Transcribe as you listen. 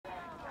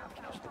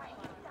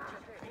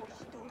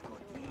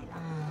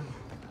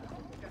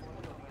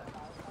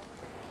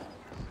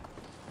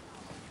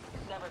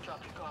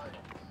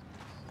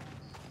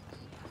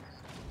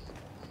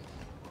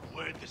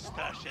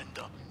stash end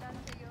up?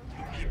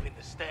 You keeping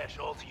the stash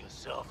all to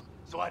yourself,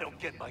 so I don't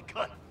get my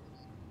cut.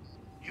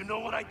 You know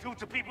what I do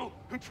to people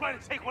who try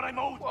to take what I'm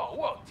owed? Whoa,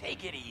 whoa,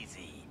 take it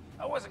easy.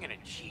 I wasn't gonna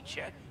cheat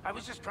you. I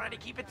was just trying to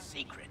keep it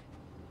secret.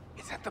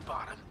 It's at the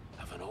bottom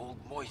of an old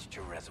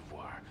moisture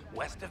reservoir,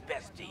 west of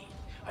Bastille.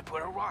 I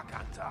put a rock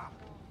on top.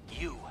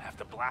 You have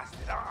to blast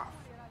it off.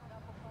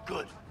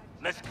 Good.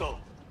 Let's go.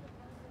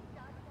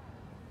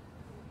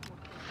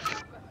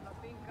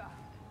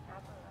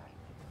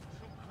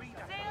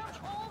 Sail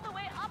all the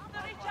way up the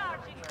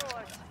recharging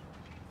cord.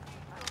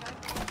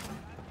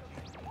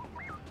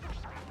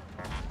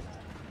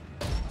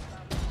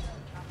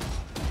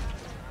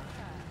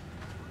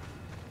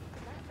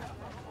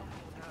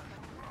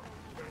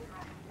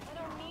 I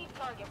don't need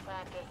target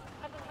practice.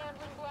 I've been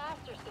handling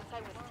blasters since I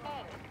was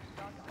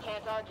 10.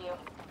 Can't argue.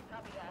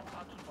 Copy that.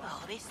 I'll keep on.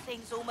 Oh, this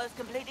thing's almost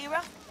completely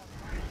rough.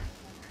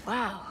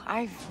 Wow,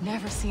 I've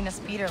never seen a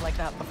speeder like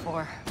that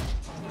before.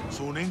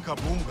 Suninka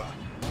bunga.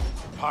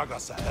 Paga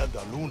sa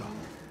Elda Luna.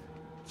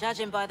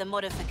 Judging by the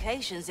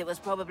modifications, it was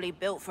probably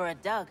built for a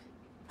dug.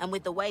 And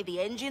with the way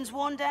the engine's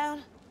worn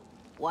down,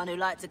 one who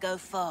liked to go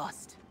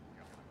fast.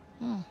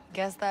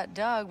 Guess that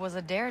Doug was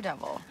a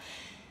daredevil.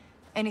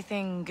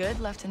 Anything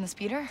good left in the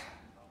speeder?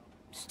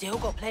 Still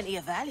got plenty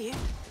of value.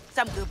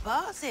 Some good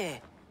parts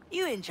here.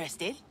 You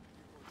interested?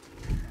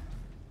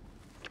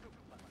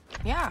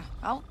 Yeah,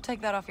 I'll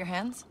take that off your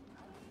hands.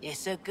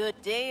 It's a good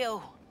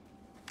deal.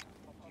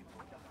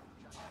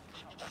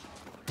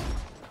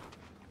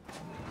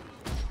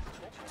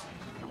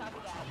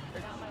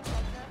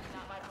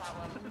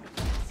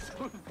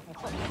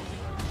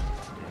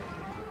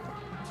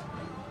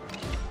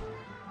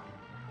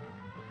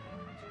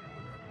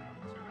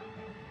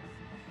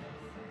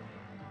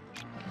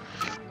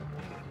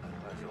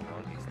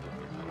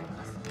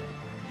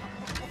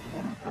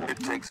 It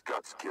takes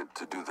guts, kid,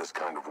 to do this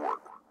kind of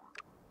work.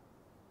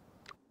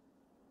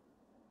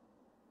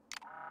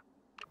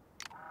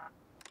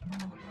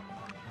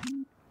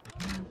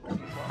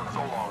 So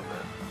long,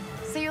 then.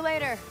 See you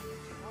later.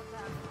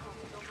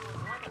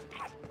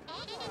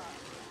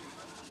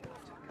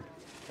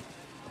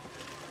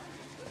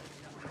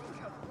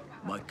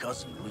 My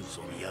cousin lives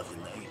on the other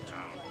lane.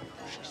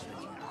 She said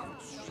you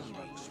could see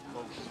the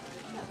explosion.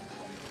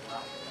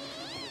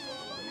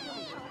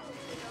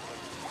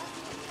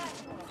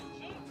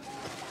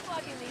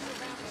 Plugging these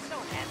around is so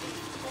heavy.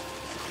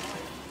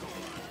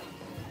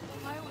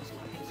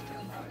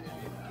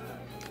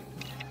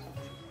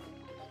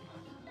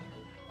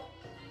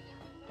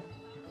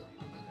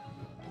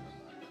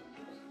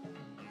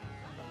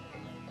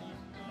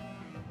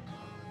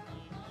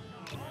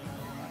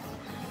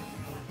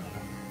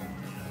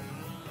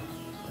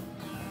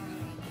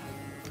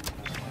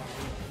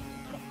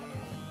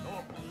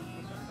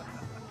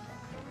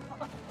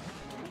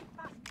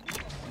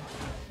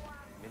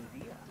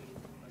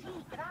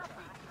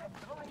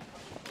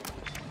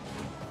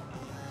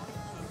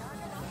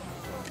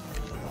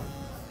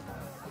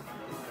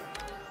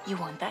 You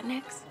want that,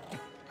 Nix?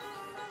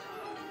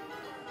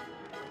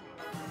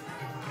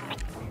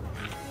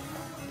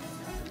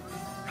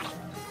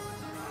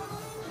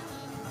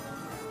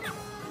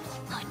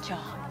 Good job.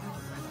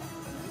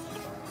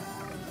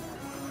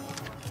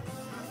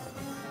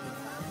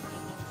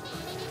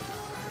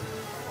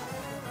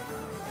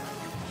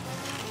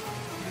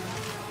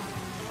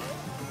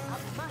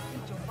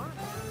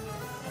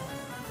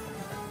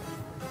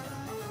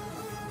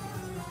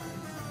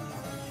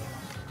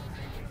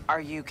 Are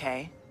you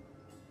okay?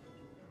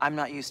 I'm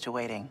not used to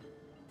waiting.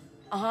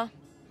 Uh-huh.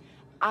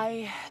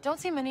 I don't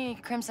see many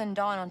Crimson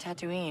Dawn on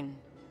Tatooine.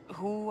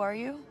 Who are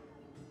you?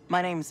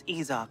 My name's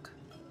Izak.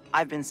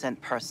 I've been sent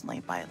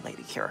personally by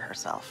Lady Kira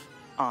herself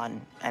on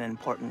an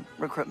important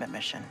recruitment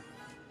mission.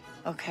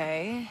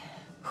 Okay.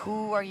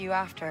 Who are you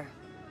after?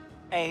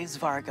 Ace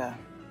Varga,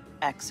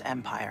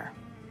 ex-Empire,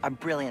 a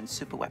brilliant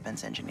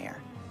superweapons engineer.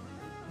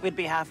 We'd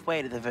be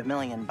halfway to the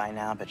Vermilion by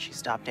now, but she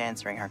stopped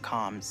answering her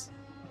comms.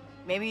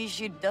 Maybe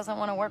she doesn't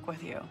want to work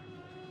with you.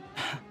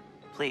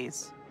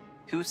 Please,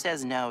 who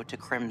says no to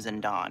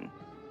Crimson Dawn?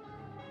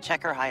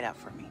 Check her hideout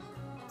for me.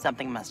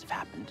 Something must have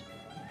happened.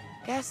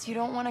 Guess you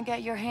don't want to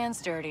get your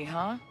hands dirty,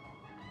 huh?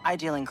 I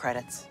deal in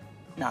credits,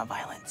 not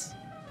violence.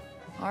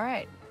 All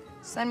right.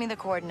 Send me the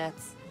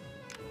coordinates.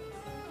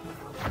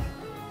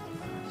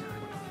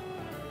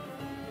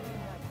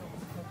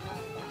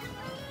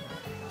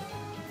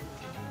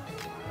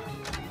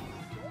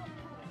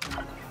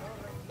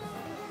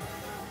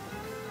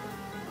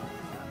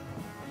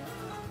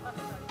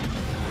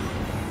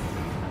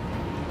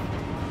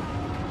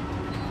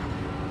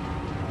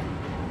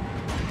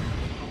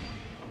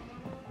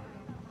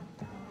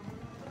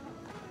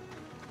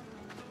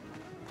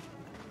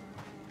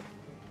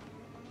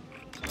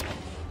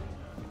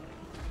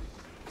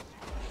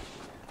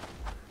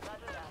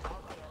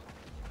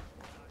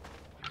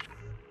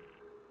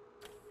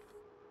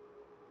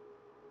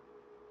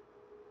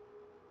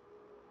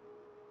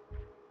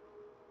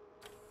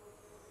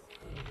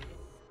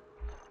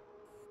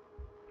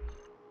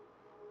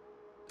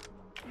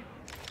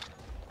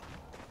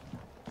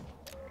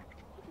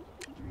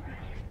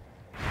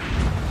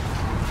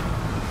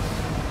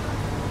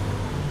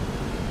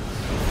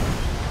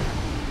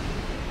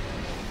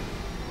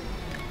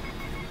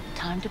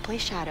 to play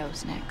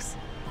Shadows next.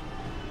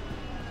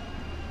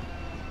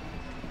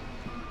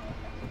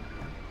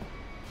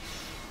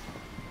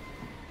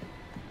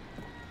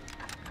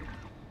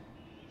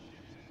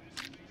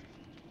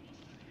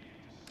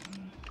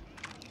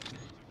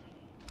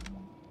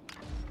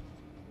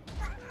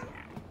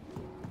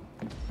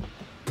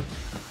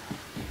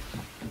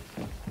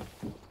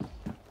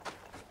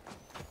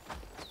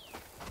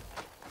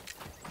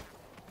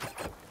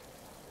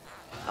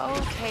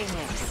 Okay,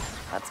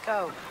 Nix, let's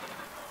go.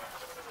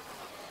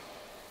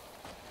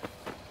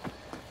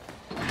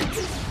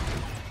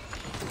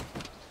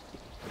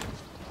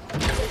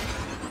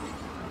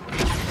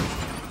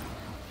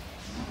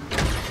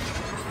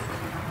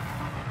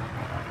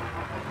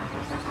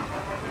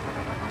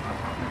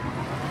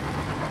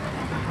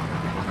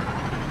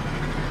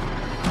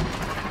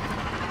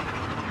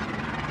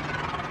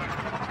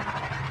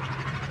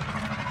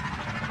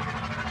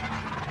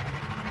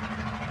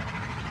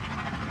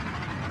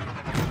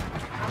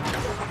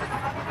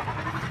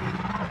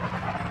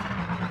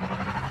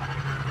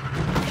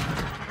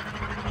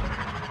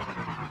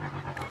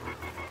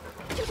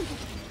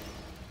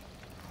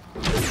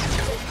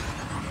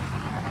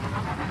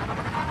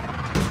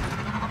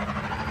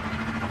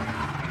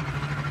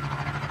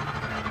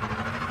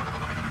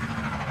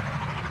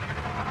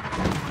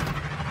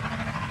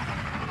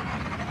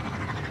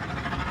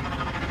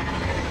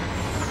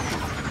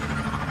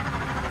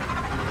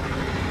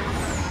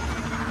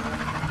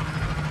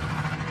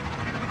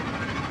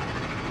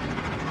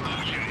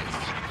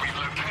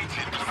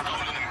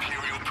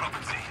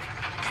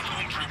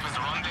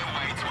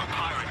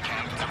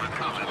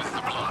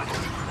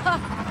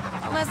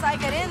 Unless I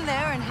get in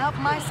there and help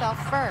myself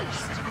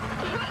first.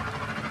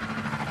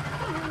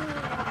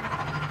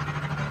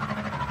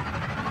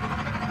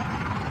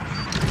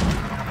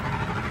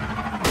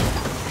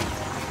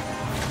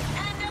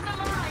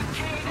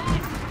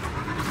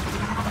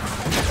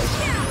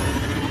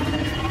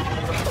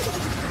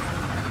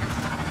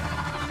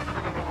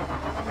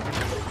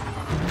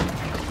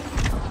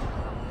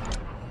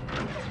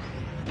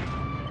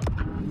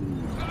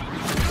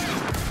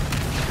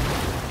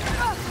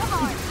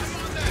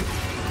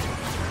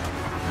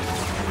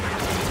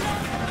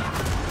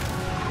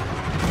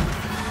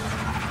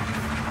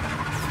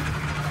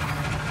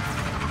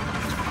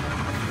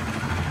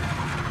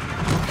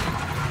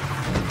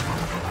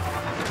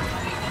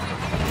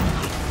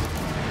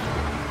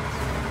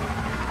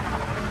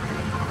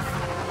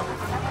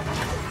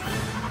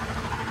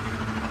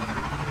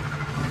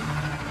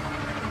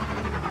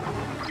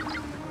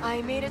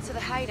 I made it to the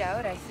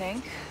hideout, I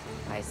think.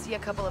 I see a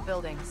couple of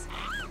buildings.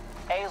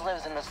 A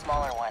lives in the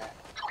smaller one.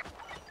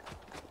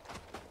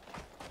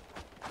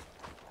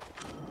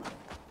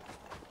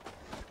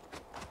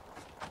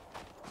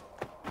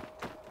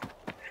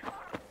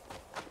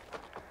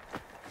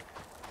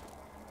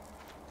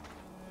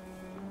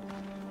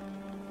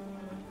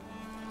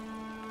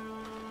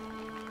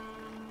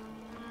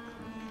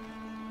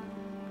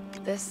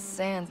 This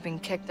sand's been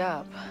kicked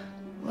up.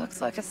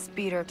 Looks like a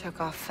speeder took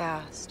off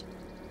fast.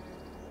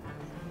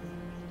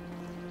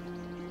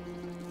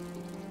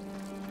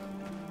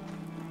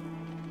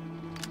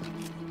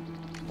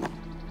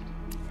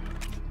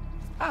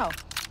 Oh,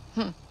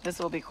 this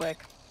will be quick.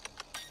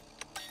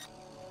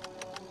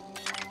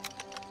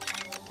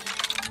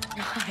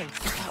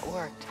 Nice, that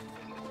worked.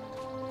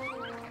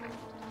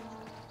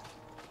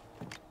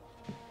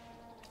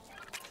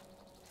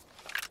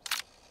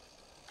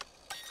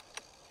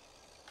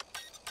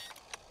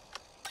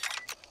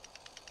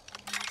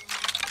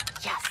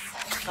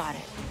 Yes, got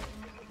it.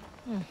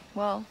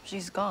 Well,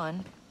 she's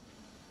gone.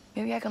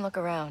 Maybe I can look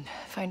around,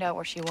 find out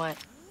where she went.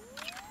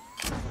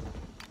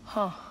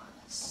 Huh.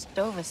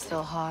 Stove is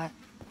still hot.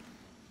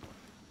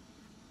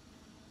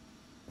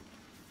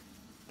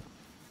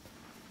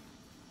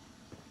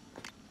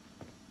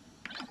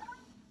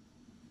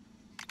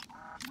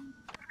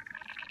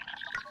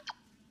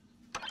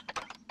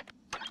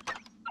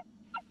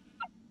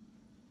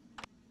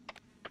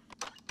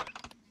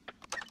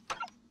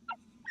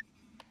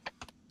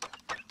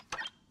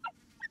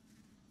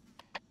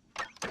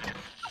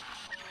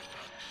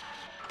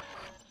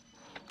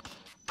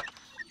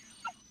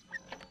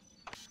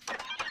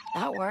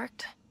 That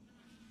worked.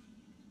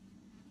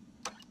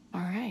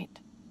 All right.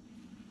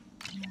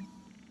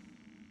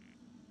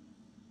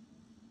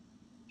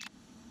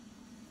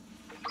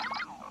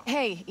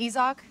 Hey,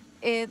 Izak.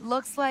 It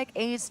looks like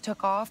Ace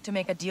took off to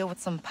make a deal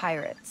with some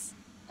pirates.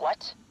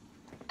 What?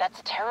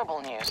 That's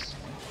terrible news.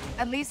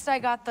 At least I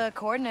got the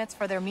coordinates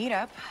for their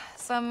meetup.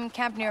 Some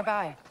camp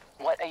nearby.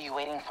 What are you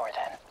waiting for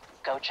then?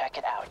 Go check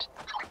it out.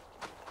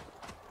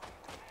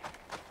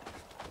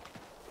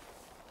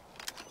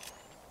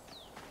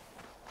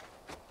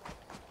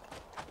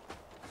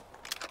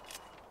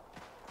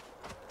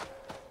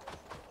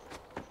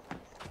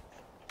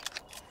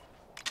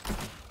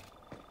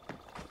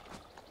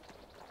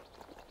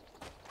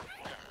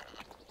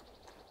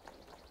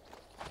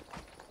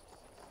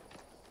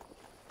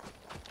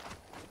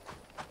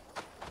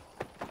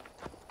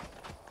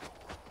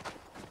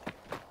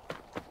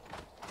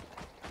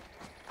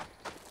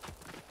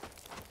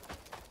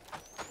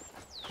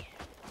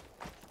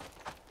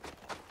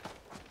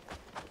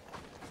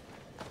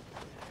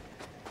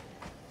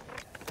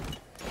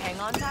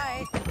 on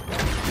tight.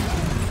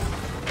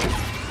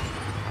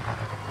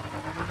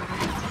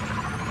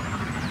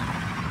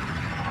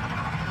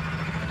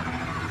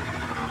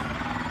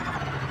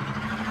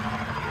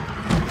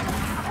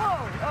 Whoa,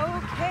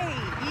 okay,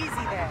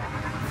 easy there.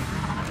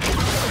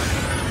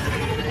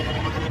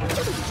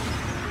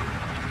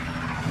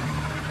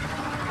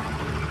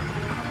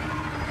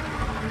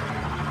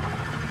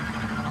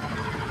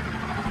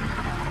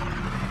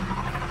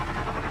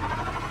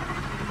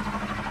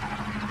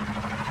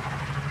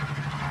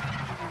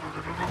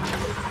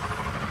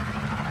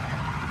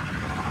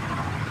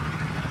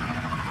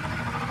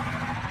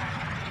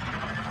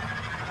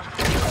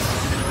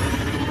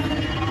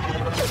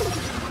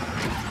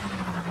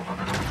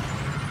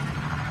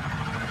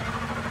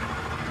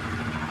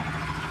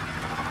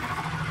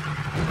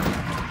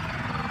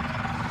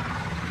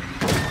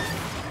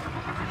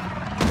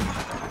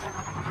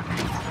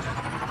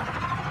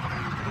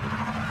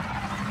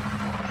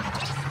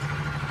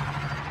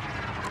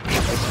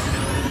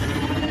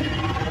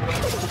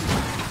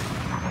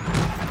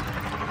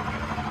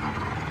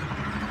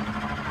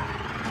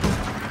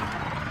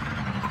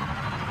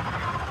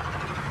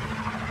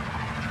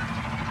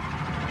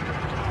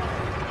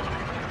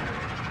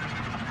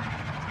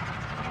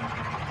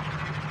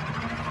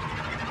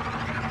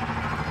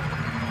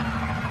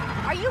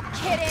 Are you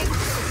kidding?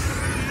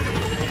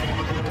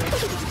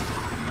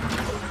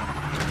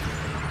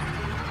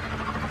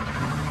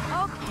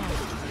 Okay,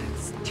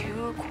 it's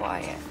too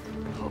quiet.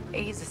 Hope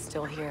A's is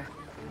still here.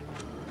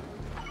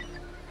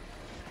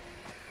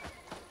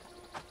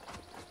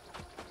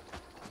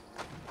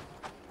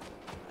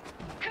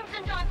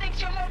 Crimson Dawn thinks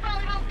you're more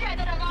valuable dead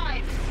than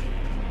alive!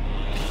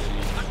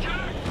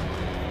 Attack!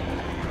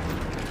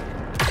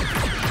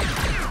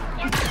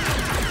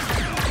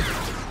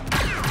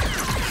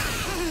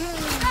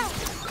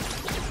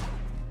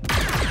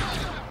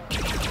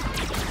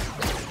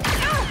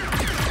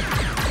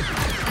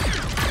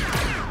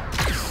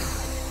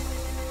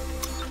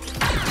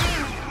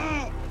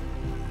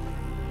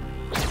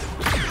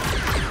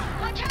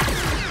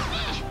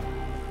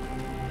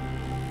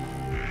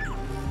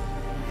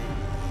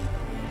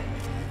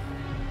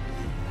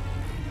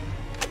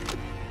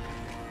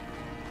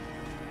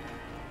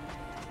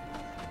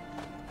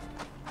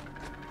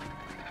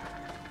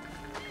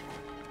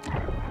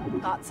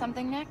 Got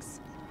something next?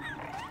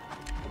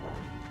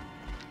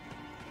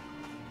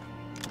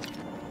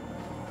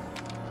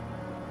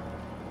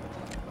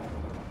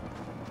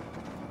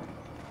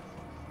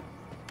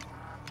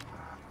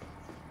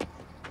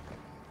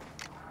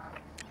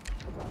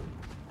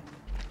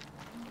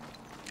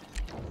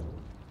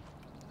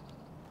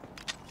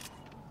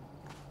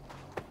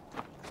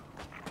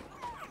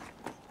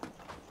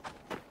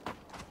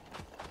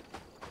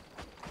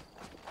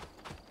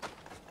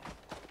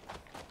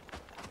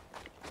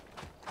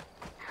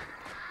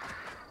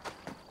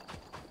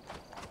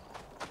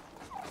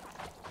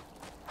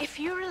 If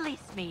you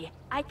release me,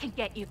 I can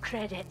get you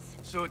credits.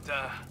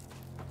 Suta,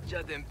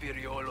 jad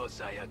imperiolo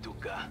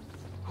sayatuka.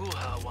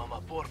 Huha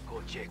wama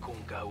porco che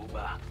kunga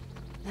uba.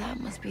 That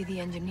must be the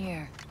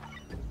engineer.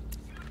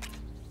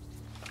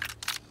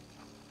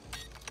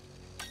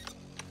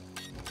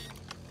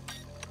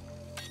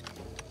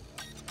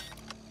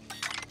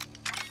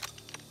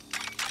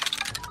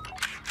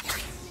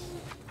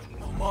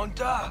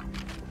 Monta!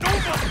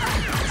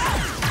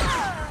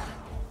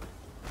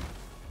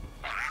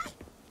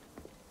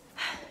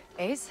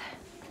 Ace?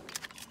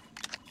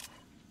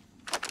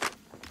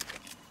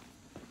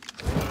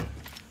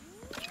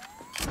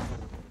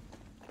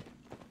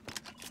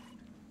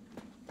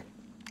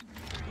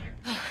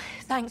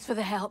 Thanks for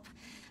the help.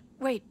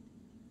 Wait,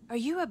 are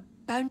you a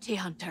bounty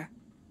hunter?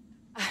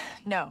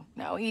 No,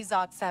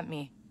 Ezok sent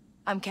me.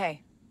 I'm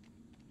Kay.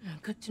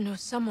 Good to know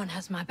someone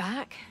has my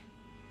back.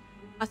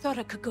 I thought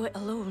I could go it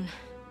alone.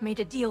 Made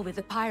a deal with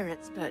the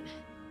pirates, but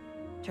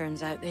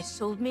turns out they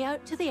sold me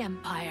out to the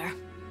Empire.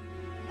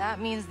 That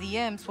means the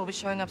imps will be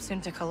showing up soon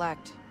to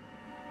collect.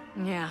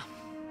 Yeah.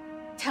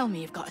 Tell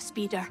me you've got a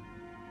speeder.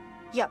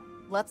 Yep,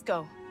 let's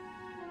go.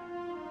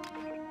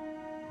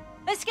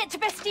 Let's get to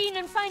Bestine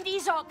and find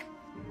Ezok.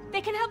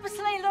 They can help us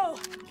lay low.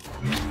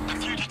 The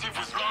fugitive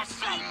was last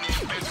seen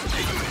near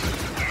Bestine.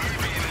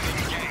 Move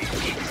in and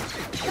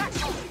engage.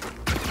 That's all.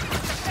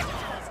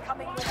 It's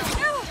coming with us.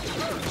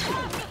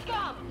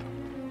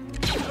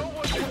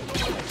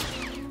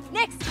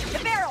 Next, the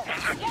barrel.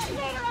 Get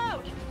later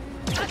out!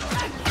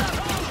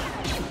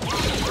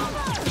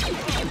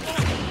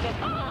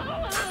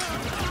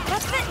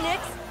 That's it,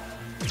 Nix.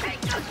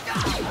 Take the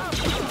stop!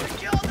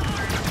 Kill the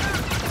murderer!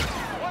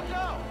 Watch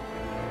out!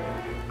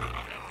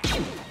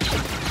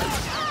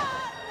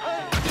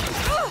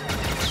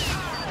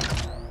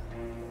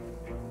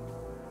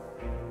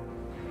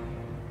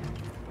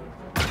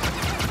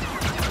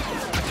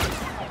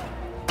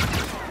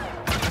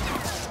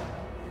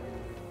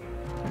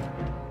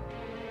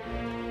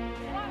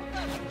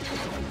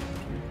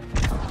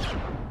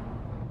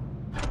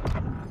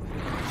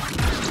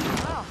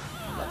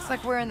 Looks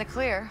like we're in the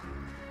clear.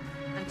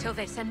 Until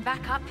they send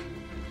backup,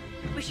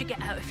 we should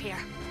get out of here.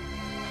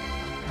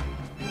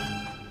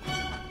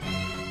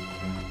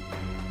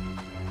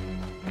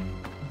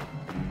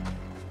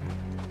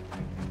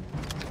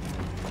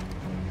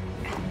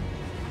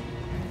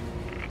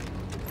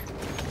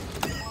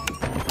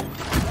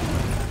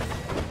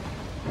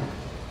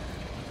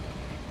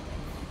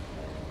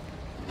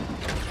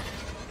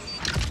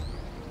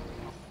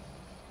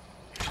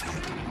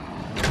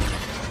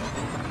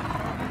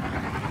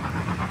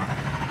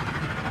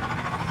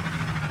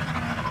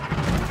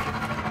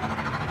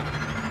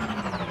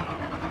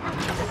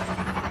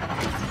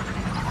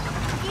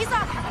 Ease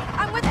up!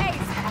 I'm with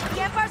Ace.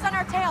 The Empire's on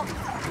our tail.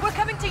 We're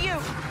coming to you.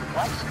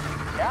 What?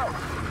 No.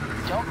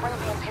 Don't bring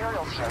the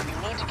Imperials here.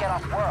 You need to get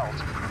off-world.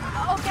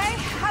 Okay,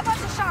 how about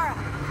Shara?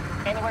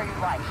 Anywhere you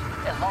like,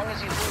 as long as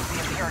you lose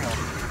the Imperials.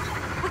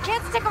 We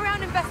can't stick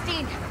around in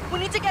Vestine. We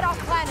need to get off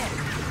planet.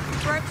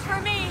 Works for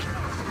me.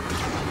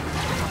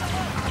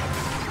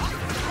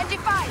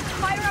 NG5,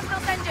 fire up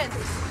those engines.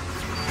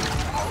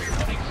 Are we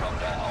running from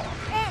now?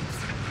 Amps,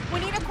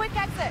 we need a quick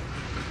exit.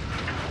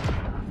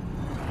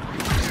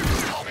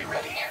 I'll be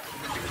ready.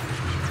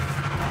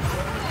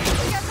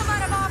 Get them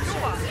out of our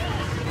tour.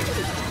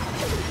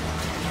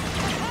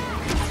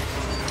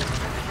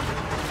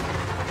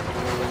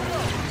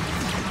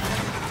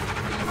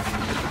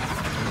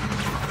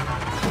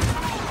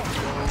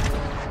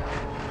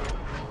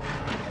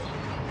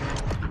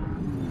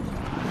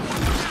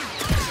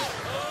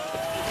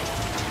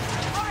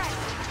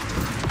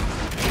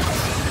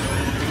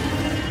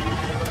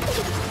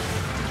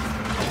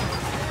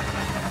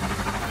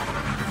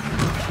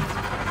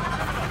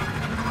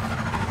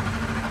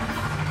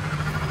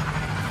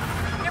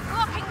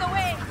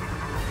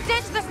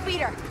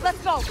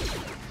 Let's go!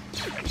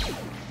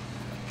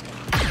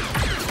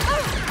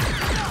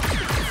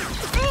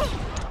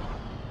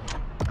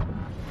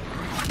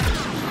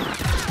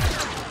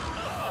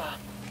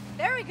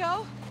 There we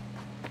go!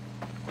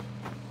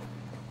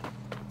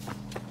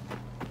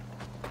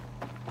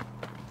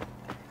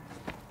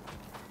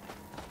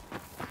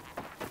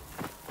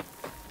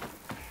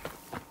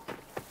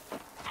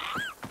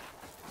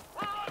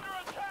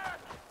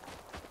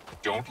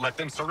 Don't let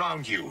them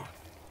surround you.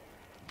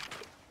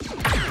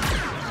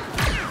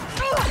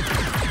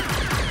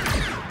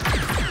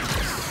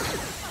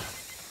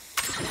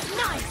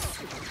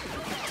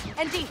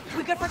 ND,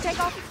 we good for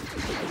takeoff?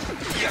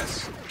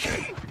 Yes,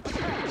 Kay.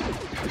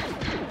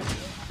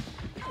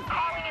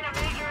 Calling in a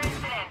major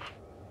incident.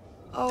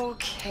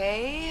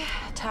 Okay,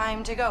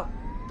 time to go.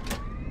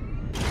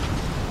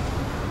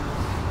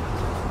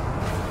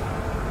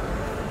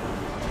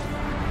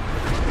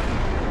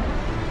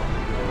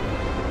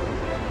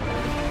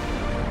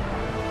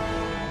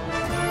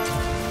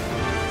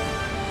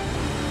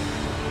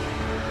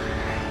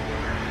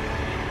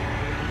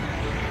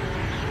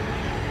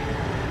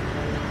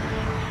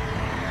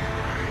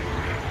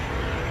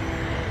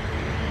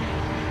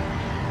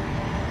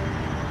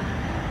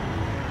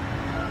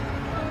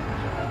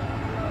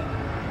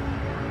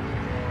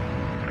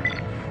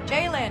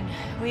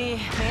 We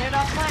made it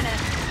off planet.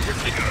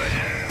 Pretty good.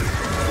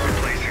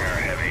 Replacing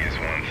our heavy is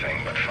one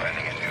thing, but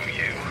finding a new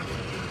you,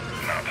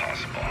 not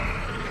possible.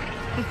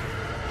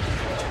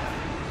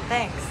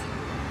 Thanks.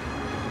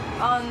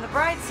 On the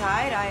bright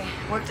side, I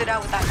worked it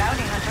out with that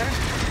bounty hunter.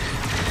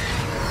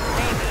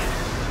 Maybe,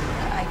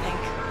 I think.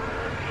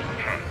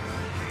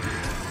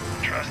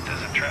 Trust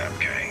is a trap,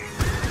 Kay.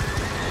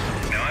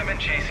 Now, I've been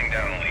chasing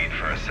down a lead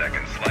for a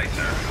second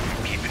slicer.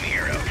 Keep an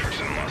ear out for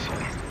some muscle.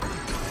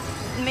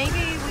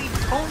 Maybe we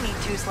won't need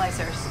two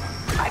slicers.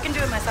 I can do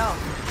it myself.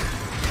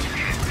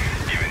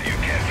 Even you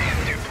can't be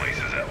in two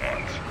places at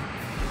once.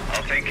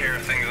 I'll take care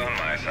of things on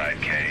my side,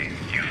 Kay.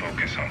 You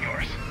focus on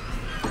yours.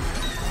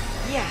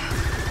 Yeah.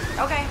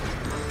 Okay.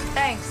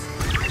 Thanks.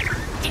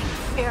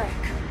 Eric.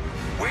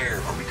 Where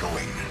are we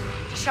going?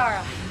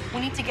 Shara, we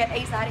need to get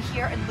Ace out of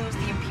here and lose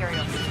the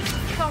Imperials.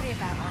 Sorry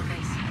about all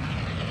this.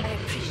 I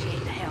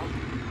appreciate the help.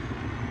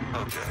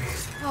 Okay.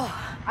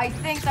 Oh, I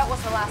think that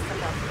was the last of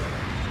them.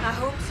 I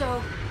hope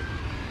so.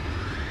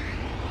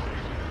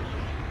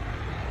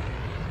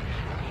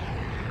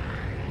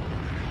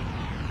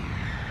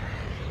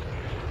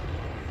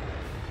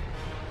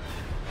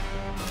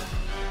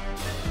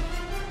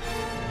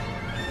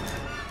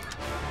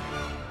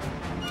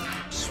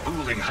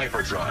 Spooling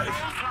hyperdrive.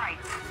 All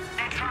flights.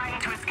 They're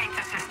trying to escape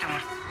the system.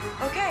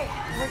 Okay,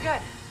 we're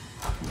good.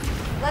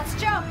 Let's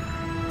jump!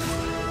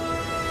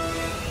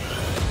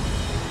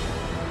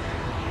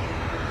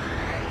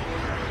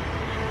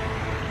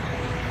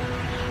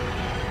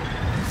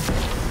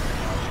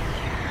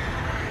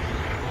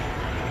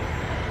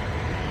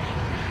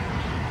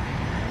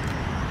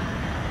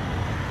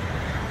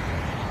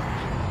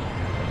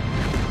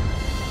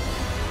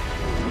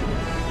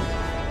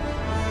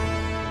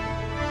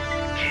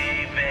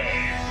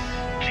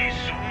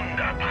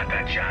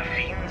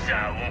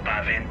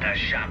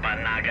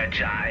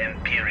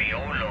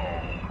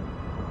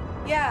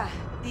 Yeah,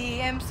 the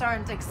imps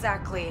aren't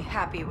exactly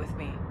happy with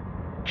me.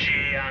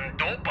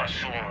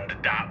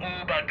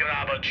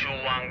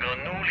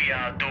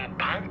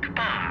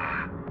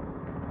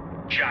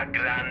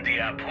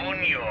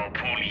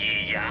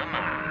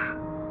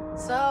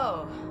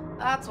 So,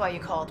 that's why you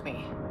called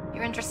me.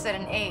 You're interested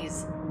in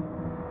A's.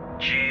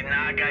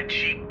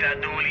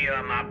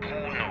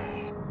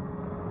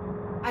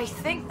 I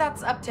think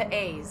that's up to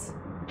A's.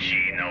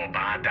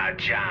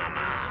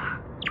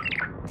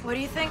 What do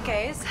you think,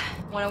 Ace?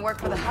 Want to work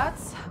for the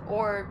Hutts?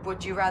 Or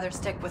would you rather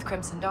stick with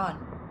Crimson Dawn?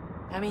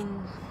 I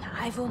mean,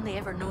 I've only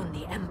ever known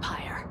the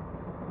Empire.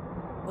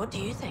 What do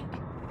you think?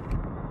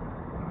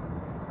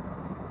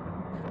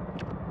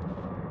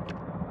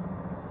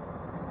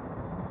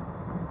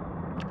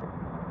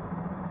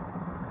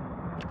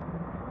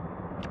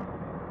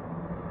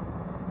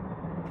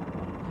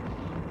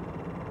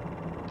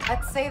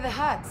 Let's say the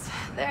huts.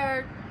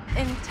 They're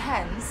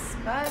intense,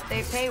 but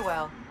they pay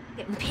well.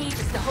 Getting paid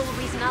is the whole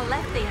reason I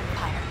left the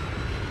Empire.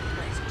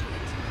 Let's do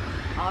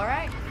it. All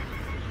right.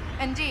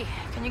 ND,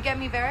 can you get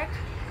me Varric?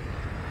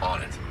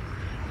 On it.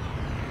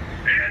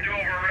 Hand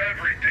over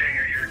everything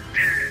or you're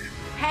dead.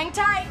 Hang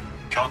tight.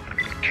 Come.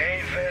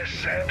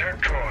 K-Vis and her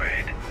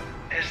droid.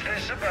 Is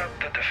this about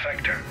the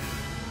defector?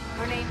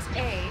 Her name's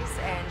Ace,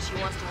 and she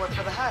wants to work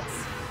for the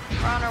huts.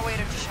 We're on our way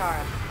to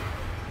Tashara.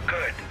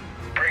 Good.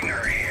 Bring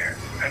her here,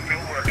 and we'll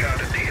work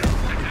out a deal.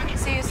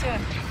 See you soon.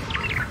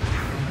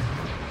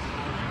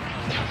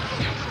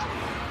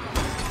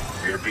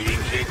 We're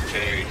being kicked,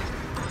 Kay.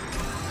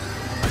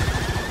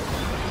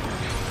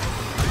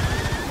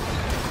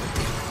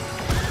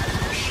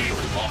 Shield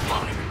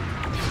offline.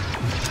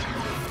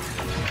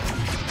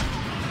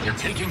 You're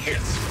taking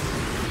hits.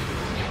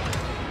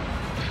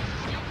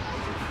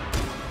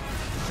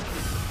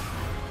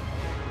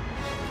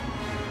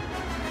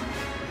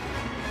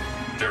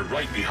 They're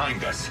right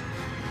behind us.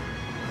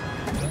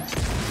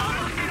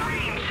 Almost in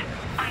range.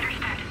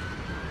 Understood.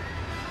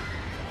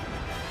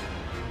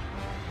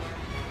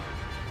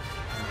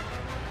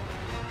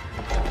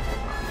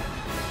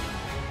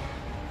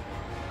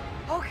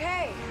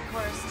 Okay,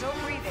 we're still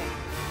breathing.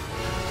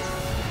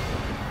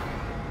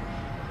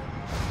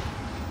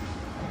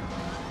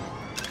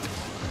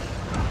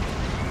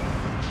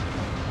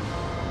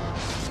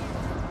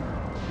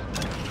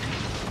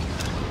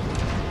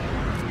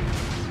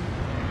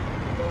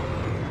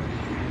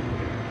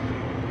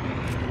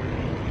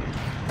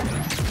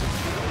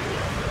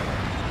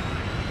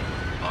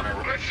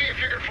 Let's see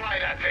if you can fly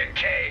that thing,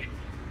 Kay.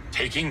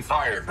 Taking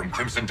fire from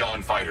Crimson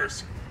Dawn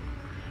fighters.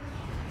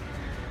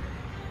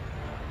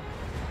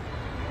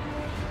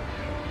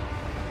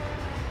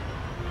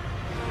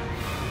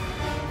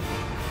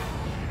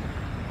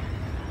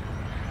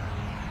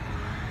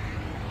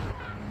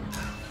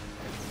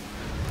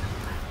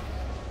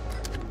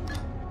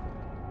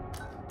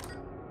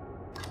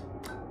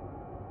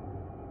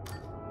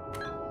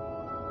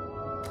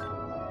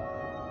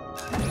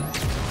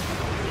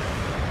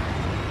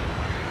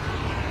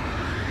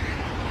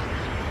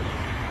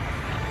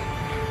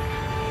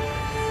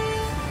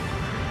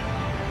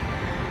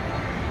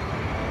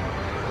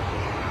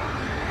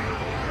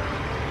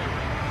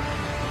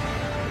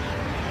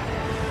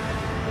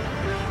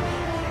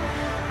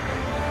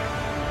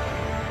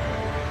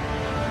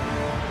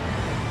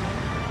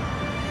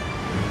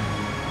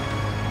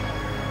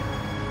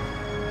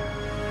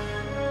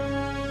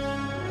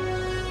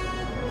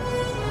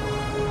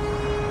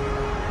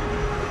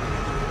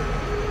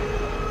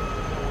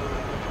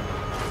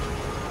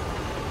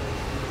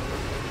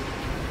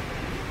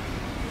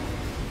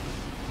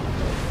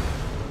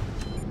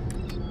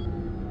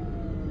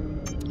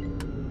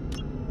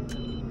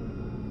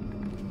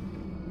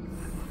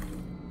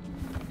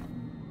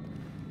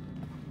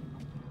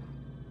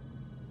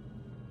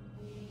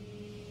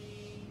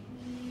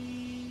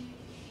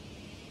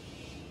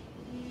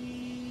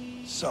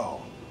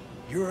 So,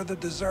 you're the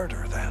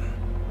deserter then?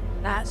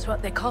 That's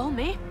what they call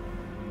me.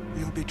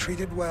 You'll be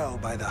treated well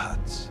by the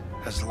Hutts,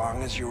 as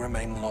long as you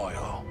remain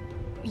loyal.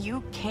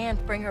 You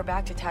can't bring her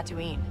back to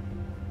Tatooine.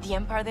 The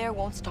Empire there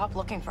won't stop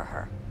looking for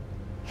her.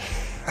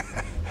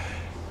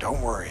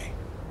 Don't worry.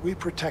 We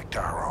protect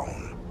our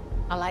own.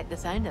 I like the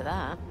sound of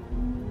that.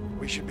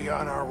 We should be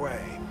on our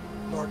way.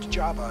 Lord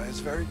Jabba is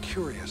very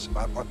curious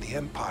about what the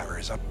Empire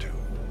is up to.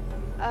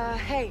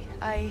 Hey,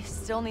 I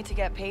still need to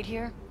get paid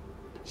here?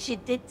 She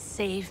did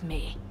save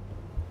me.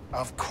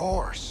 Of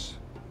course.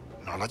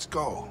 Now let's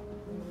go.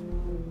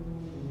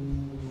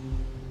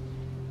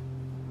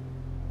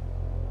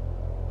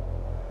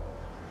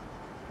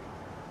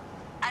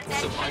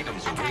 Some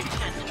items are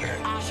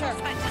waiting. Our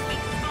suspect has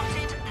been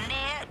spotted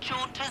near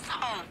Jaunter's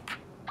Hope.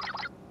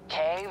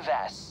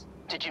 K-Vis,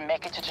 did you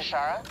make it to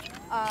Tashara?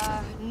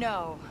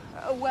 No.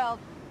 Well,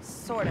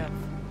 sort of.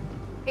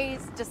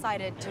 Ace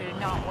decided to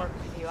not work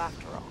with you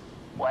after all.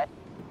 What?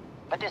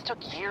 But this took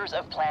years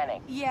of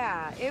planning.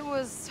 Yeah, it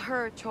was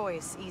her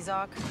choice,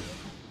 Izok.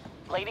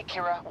 Lady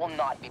Kira will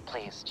not be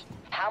pleased.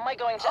 How am I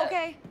going to—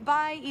 Okay,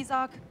 bye,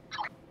 Izok.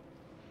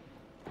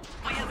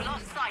 We have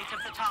lost sight of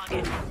the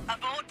target.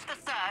 Abort the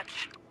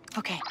search.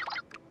 Okay.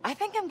 I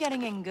think I'm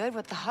getting in good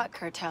with the Hutt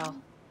cartel.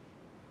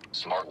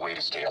 Smart way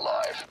to stay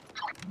alive.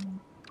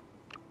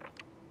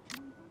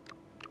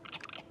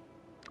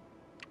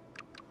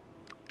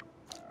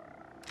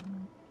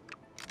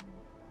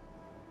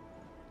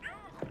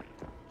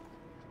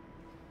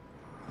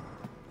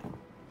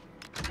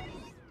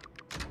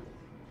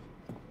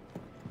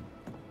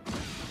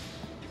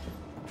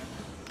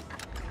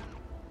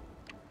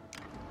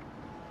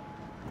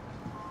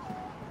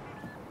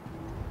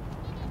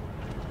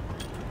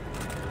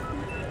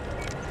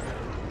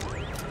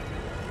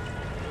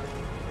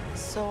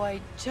 So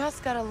I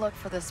just gotta look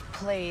for this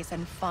place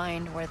and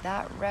find where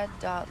that red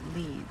dot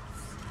leads.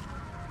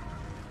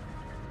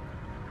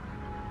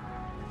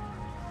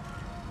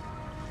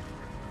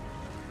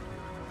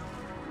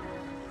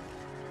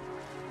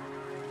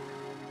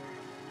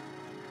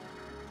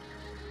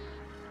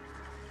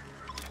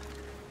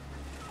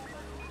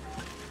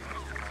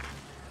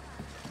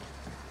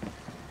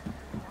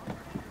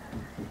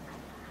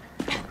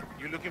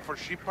 looking for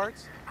sheep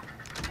parts?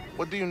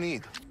 What do you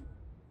need?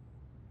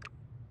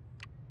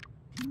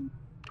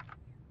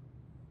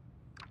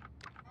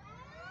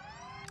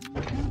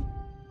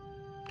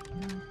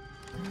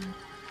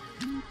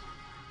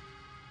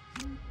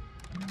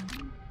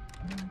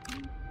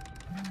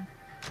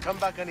 Come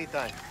back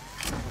anytime.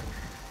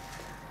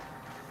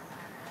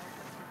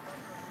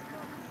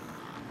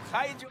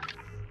 Hide you.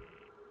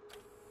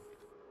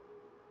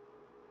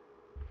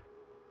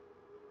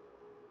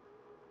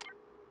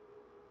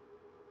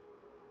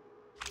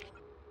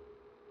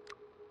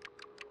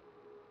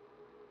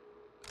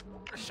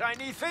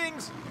 Shiny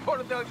things,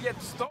 or they'll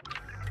get stopped.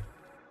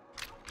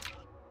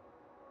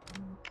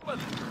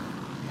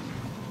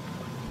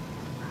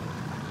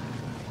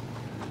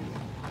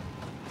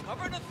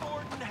 Governor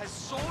Thornton has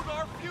sold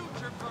our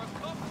future for a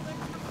couple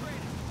extra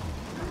credits.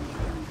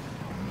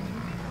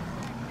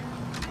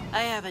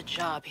 I have a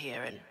job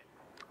here, and,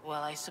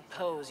 well, I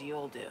suppose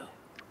you'll do.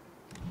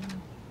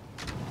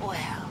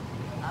 Well,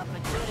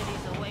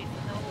 opportunities await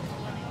for those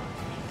willing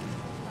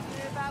to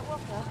hear about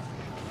Walker.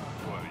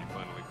 What, he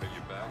finally paid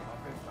you back?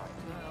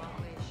 Well, I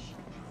wish.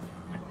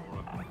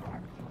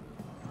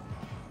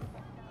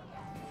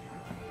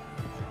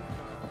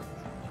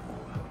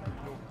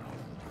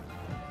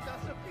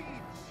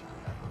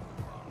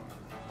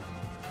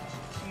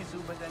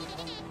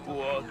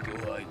 What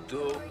do I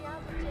do?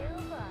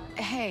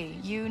 Hey,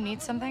 you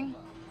need something?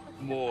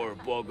 More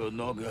Boggle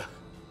Noga.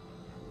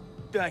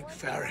 Thank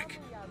Varric.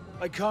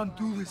 I can't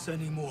do this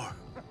anymore.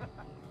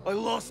 I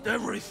lost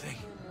everything.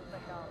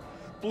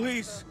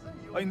 Please,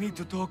 I need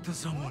to talk to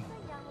someone.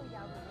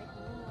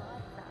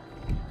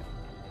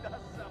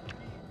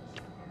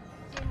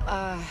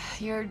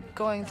 You're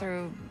going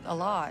through a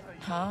lot,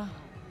 huh?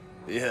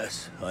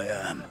 Yes, I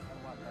am.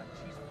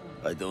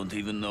 I don't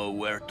even know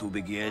where to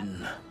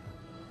begin.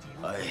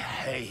 I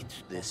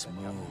hate this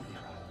moon.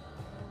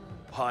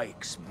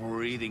 Pikes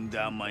breathing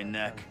down my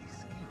neck.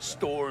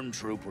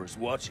 Stormtroopers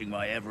watching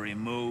my every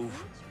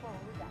move.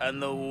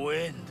 And the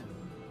wind.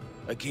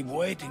 I keep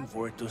waiting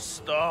for it to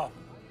stop.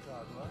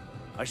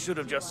 I should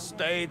have just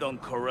stayed on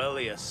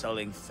Corellia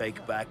selling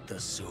fake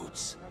Bacta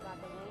suits.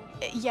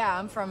 Yeah,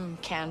 I'm from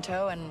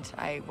Kanto, and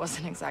I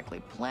wasn't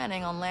exactly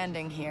planning on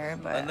landing here,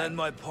 but... And then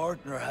my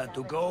partner had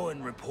to go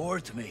and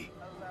report me.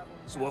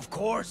 So of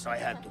course I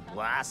had to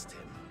blast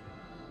him.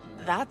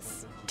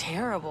 That's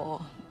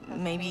terrible.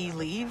 Maybe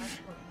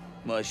leave?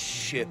 My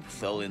ship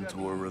fell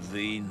into a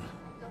ravine.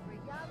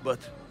 But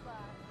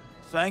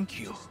thank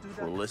you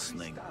for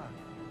listening.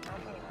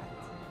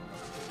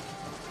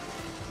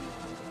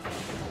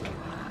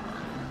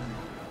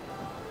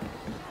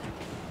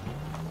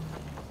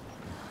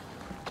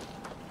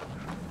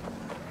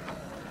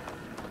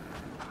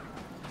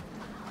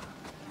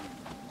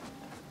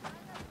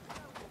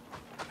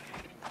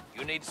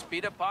 You need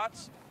speeder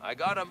pots? I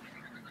got them.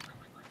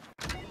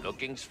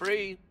 Looking's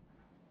free.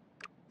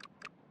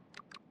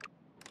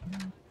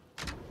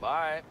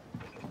 Bye.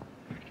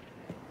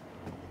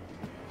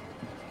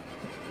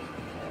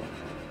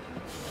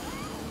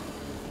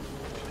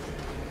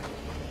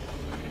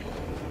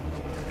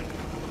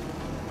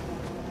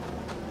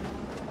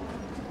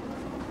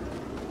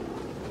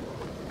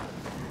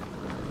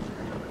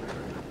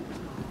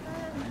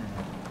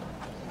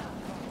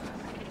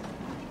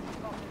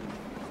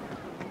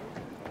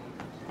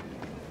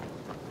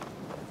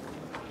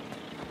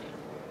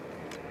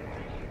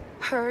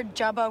 Heard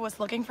Jabba was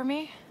looking for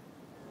me?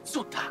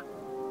 Suta.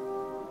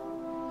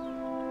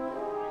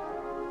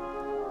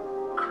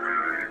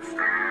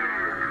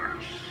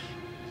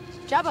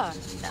 Jabba,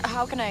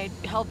 how can I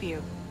help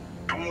you?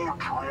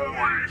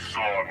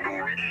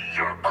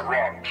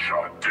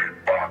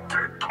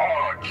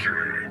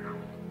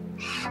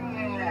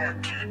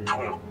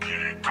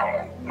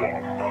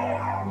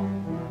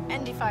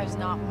 ND5's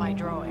not my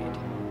droid.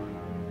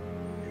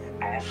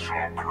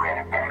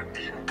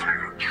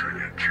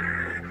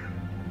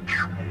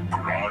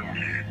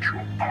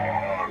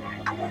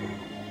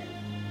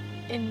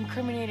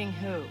 Incriminating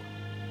who?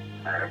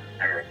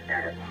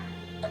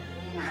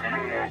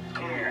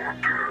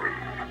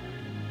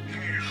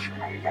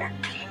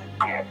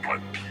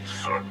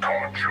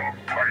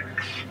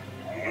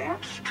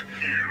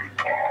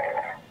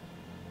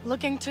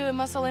 Looking to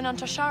muscle in on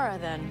Tashara,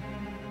 then?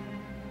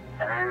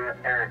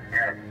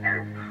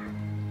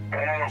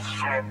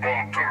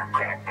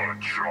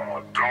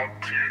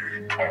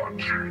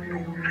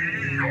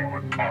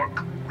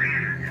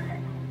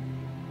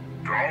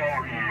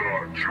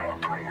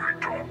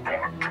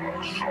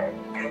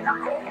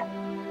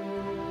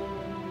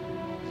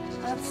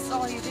 That's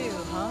all you do,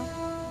 huh?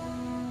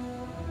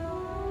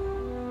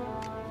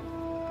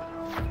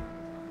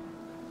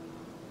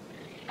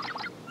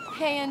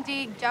 Hey,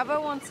 ND,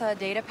 Jabba wants a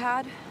data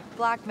pad.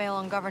 Blackmail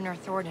on Governor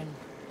Thornton.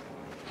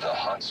 The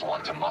Hunts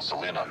want to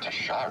muscle in on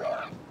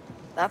Tashara.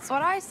 That's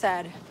what I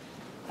said.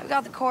 I've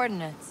got the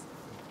coordinates.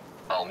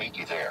 I'll meet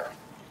you there.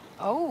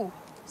 Oh,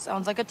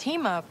 sounds like a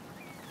team up.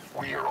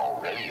 We're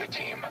already a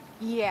team.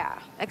 Yeah,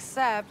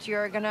 except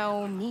you're gonna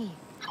owe me.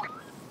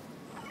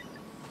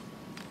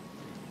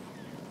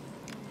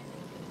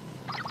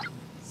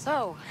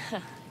 So,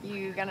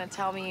 you gonna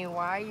tell me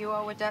why you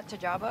owe a debt to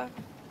Jabba?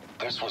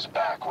 This was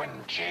back when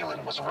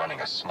Jalen was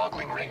running a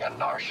smuggling ring on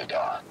Nar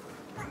Shaddaa.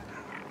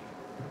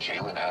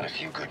 Jalen had a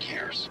few good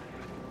years,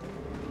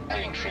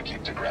 paying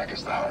tribute to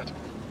Gracchus the Hutt.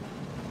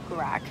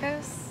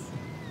 Gracchus?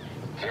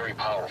 Very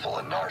powerful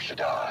in Nar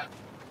Shaddaa.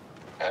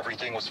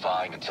 Everything was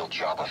fine until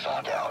Jabba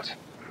found out.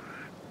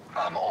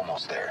 I'm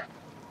almost there.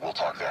 We'll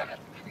talk then.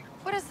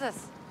 What is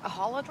this? A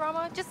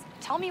holodrama? Just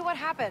tell me what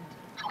happened.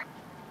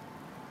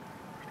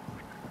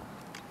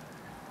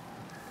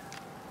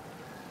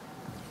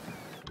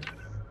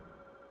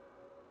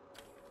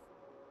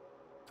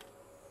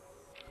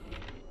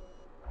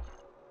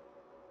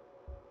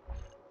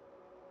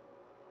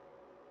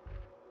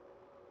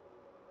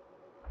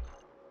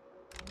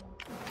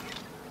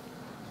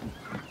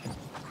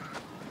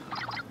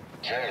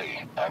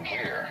 Jay, I'm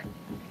here.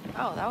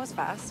 Oh, that was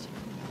fast.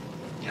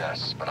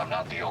 Yes, but I'm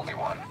not the only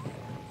one.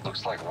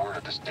 Looks like word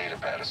of this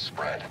datapad has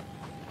spread.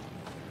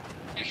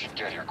 You should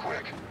get here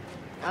quick.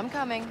 I'm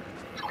coming.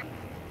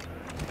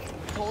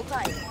 Hold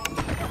tight.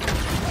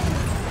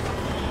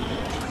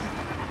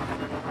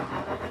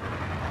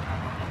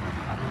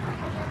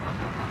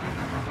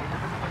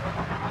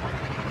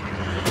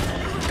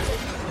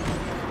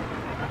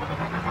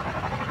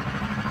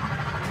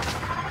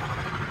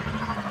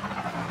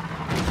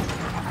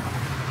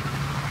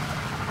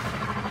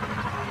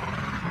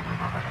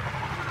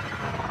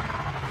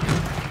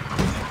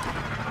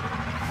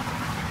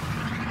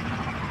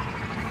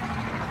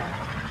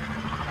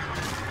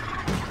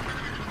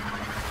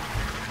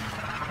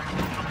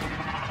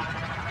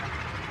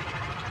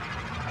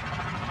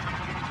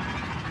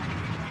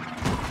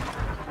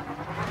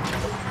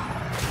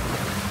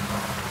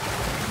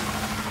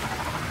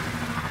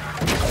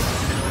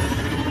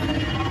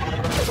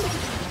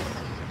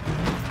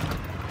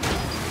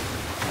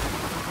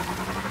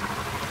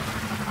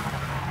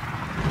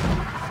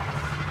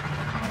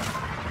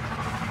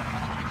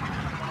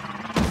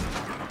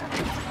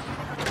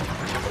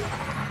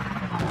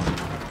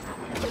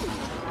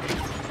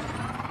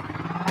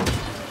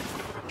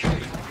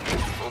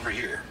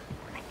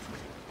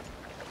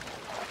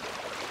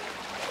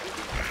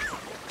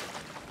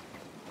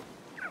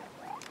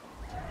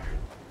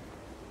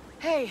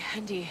 Hey,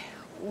 Andy.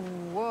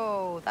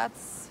 Whoa,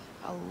 that's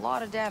a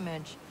lot of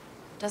damage.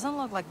 Doesn't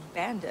look like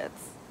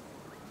bandits.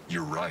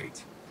 You're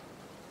right.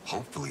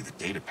 Hopefully the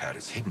datapad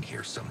is hidden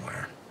here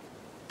somewhere.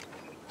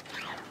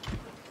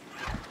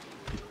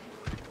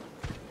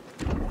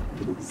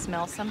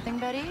 Smell something,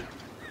 Betty?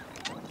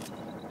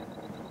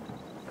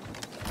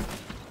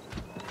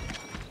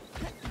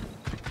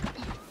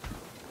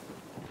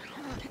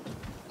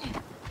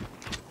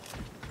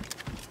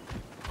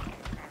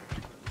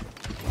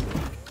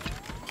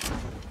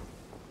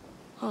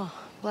 Oh,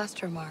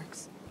 blaster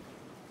marks.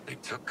 They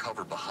took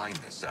cover behind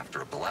this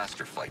after a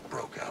blaster fight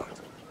broke out.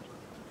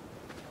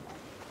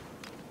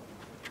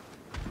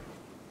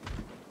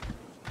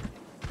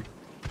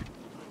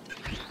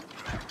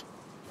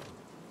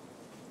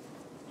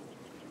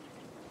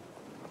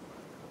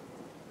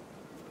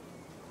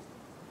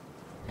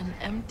 An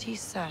empty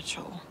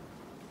satchel.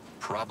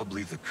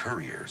 Probably the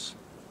couriers.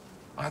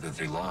 Either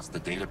they lost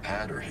the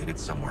datapad or hid it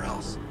somewhere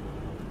else.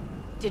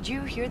 Did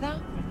you hear that?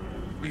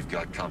 We've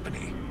got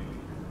company.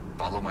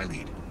 Follow my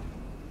lead.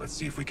 Let's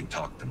see if we can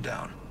talk them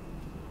down.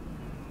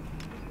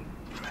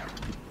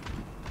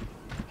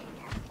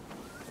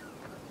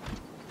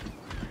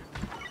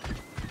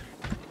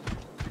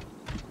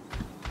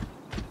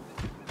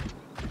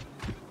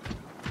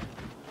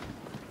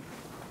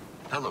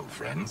 Hello,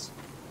 friends.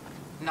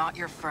 Not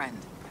your friend.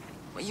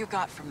 What you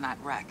got from that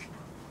wreck?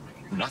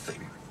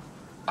 Nothing.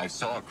 I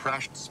saw a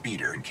crashed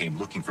speeder and came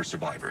looking for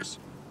survivors.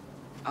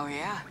 Oh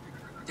yeah?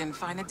 Didn't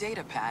find a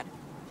data pad?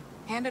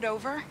 Hand it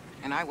over,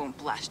 and I won't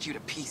blast you to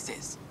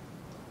pieces.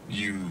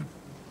 You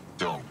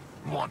don't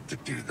want to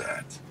do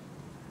that.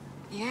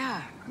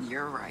 Yeah,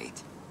 you're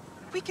right.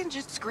 We can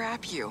just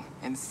scrap you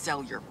and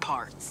sell your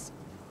parts.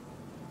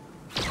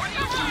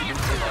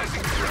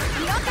 Neutralizing threat.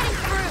 Not getting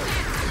through!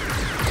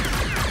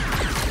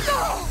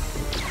 No!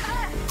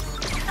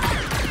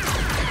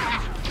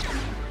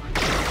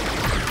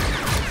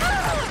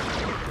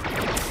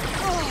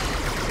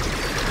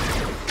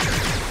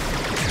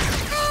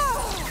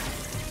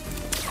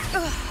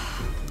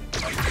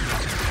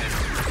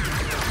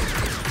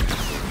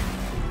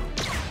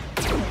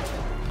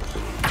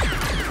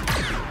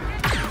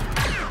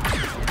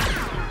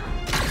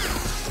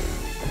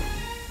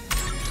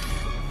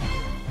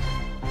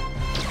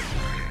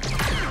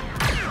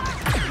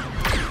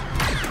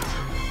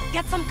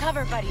 Get some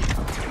cover, buddy.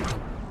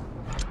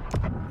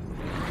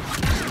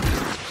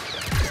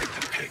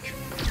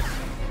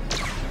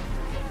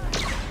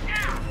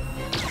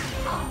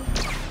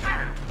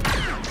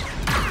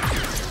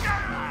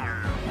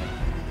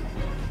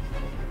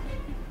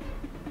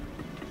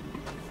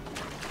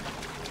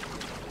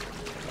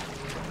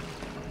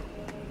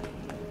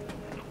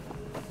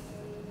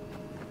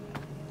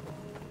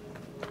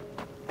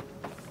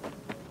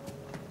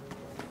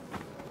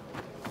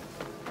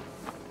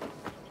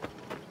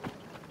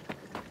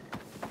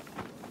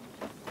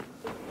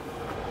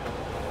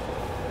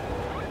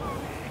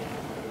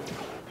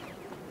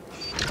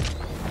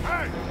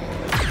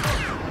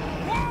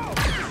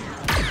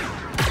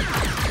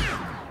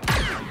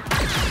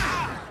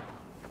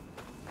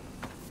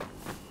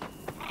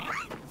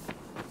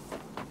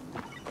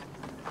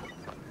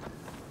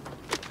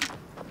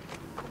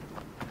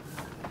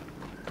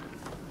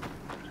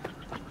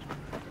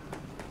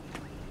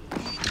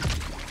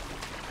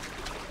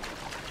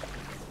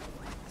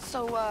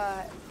 So,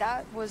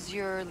 that was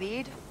your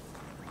lead?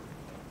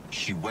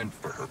 She went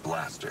for her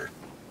blaster.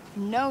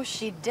 No,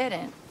 she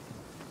didn't.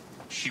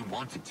 She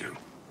wanted to.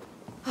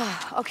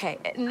 Okay,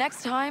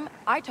 next time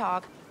I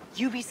talk,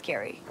 you be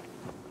scary.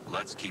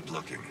 Let's keep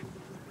looking.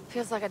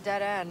 Feels like a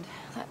dead end.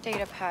 That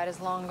data pad is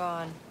long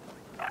gone.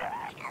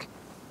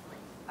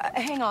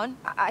 Hang on.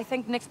 I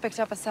think Nick's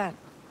picked up a scent.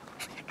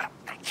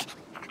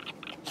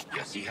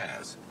 Yes, he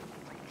has.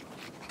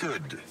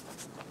 Good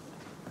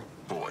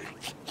boy.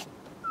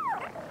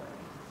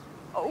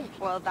 Oh,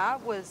 well,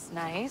 that was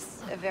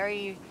nice.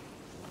 Very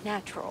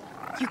natural.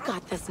 You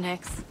got this,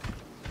 Nix.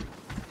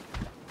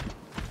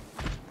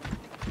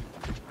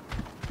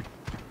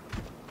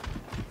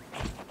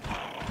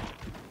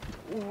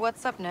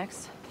 What's up,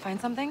 Nix? Find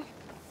something?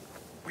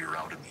 We're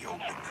out in the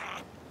open.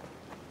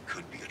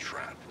 Could be a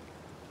trap.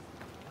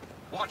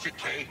 Watch it,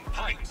 Kay.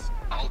 Heights.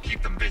 I'll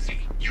keep them busy.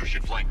 You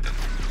should flank them.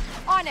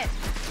 On it!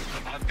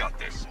 I've got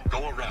this.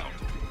 Go around.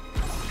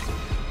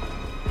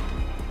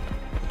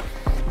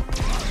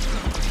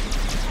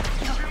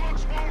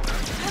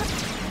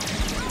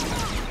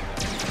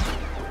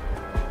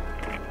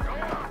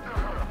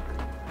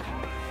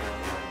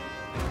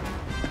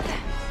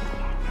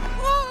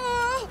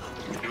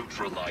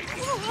 Neutralize.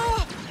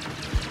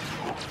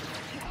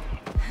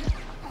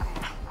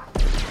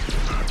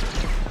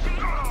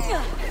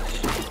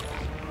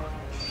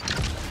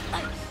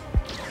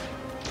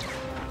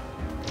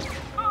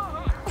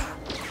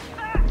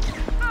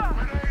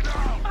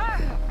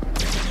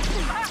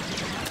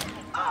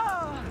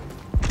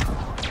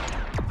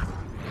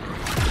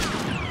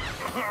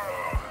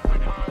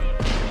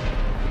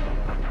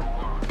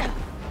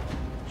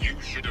 You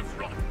should have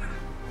run.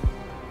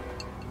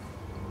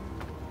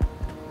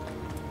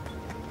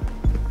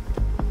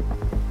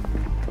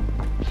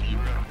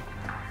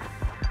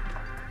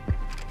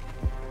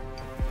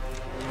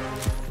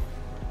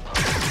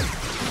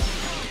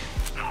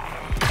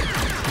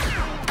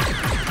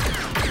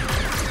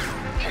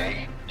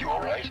 Kay, you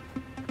all right?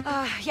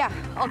 Yeah,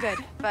 all good.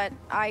 But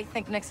I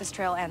think Nix's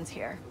trail ends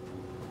here.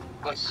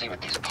 Let's see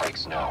what these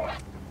pikes know.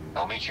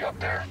 I'll meet you up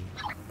there.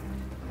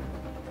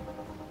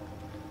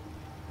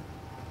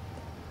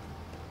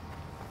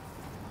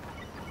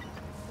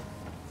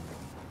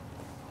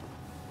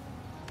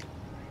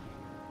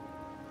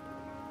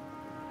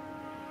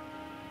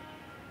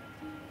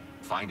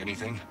 Find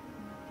anything?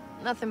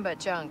 Nothing but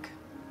junk.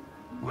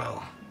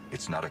 Well,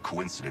 it's not a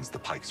coincidence the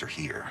pikes are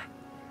here.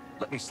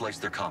 Let me slice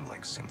their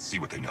comlinks and see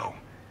what they know.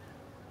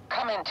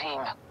 Come in,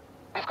 team.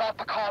 We've got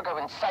the cargo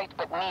in sight,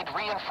 but need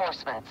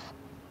reinforcements.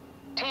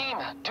 Team,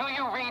 do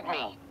you read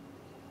me?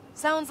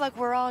 Sounds like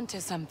we're on to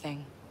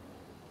something.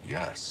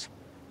 Yes.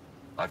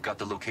 I've got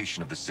the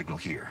location of the signal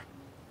here.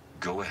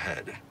 Go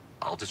ahead.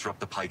 I'll disrupt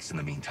the pikes in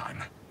the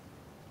meantime.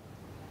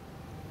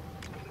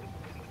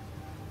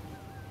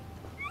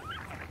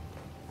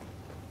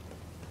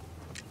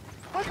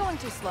 We're going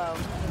too slow.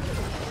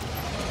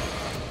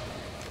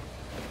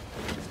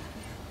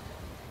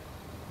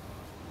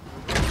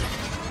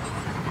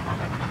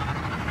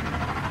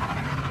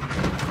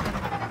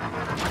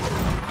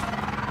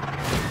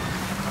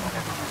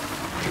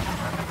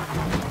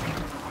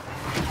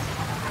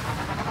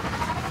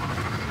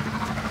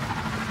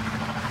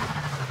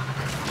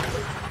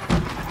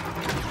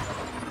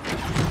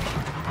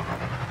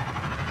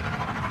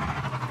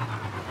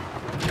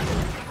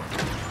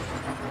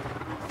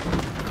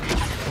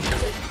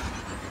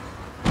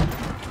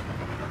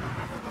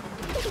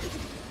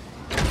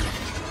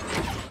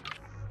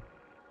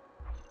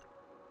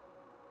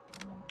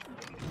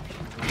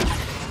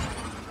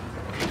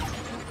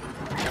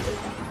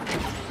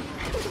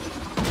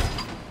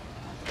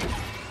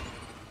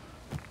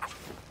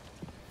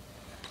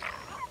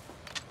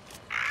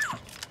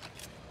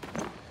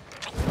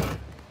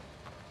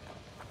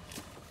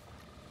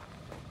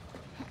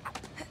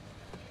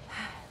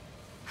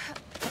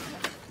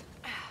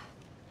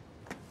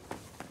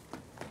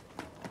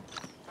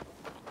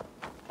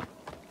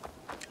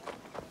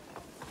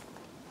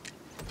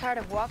 Tired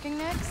of walking,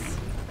 Nix?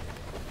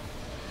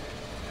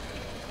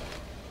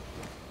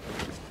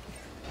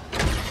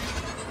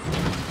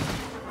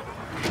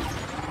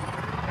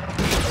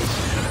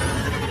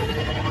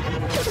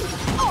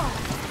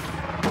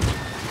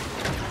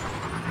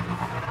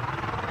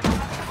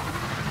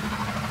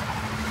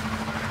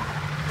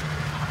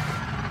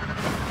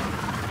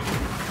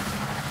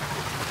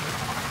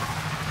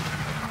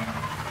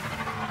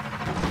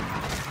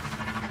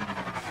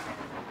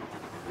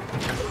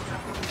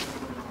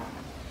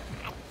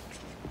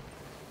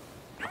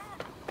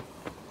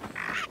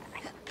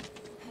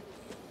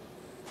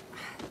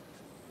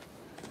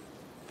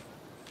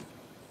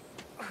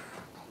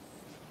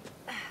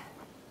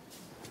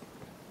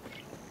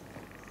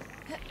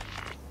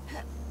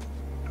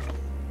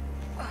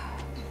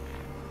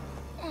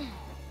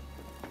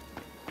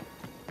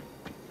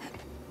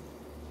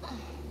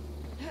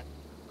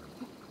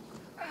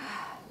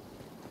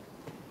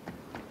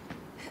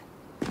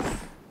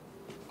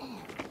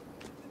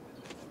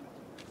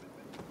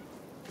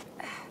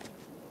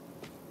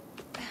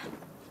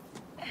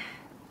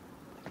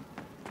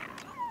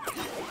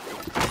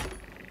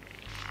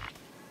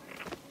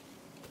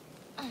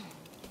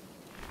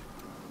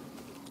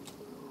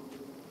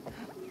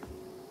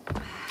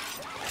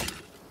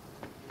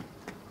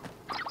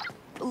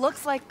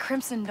 looks like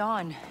Crimson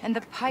Dawn, and the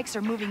Pikes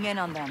are moving in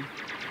on them.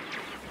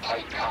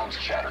 Pike comms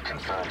chatter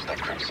confirms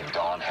that Crimson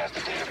Dawn has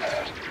the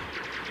datapad.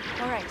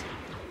 All right.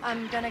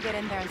 I'm gonna get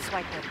in there and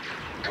swipe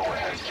it. Go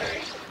ahead,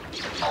 Kay.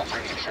 I'll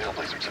bring the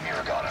Trailblazer to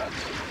Miragana.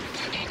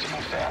 You need to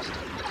move fast.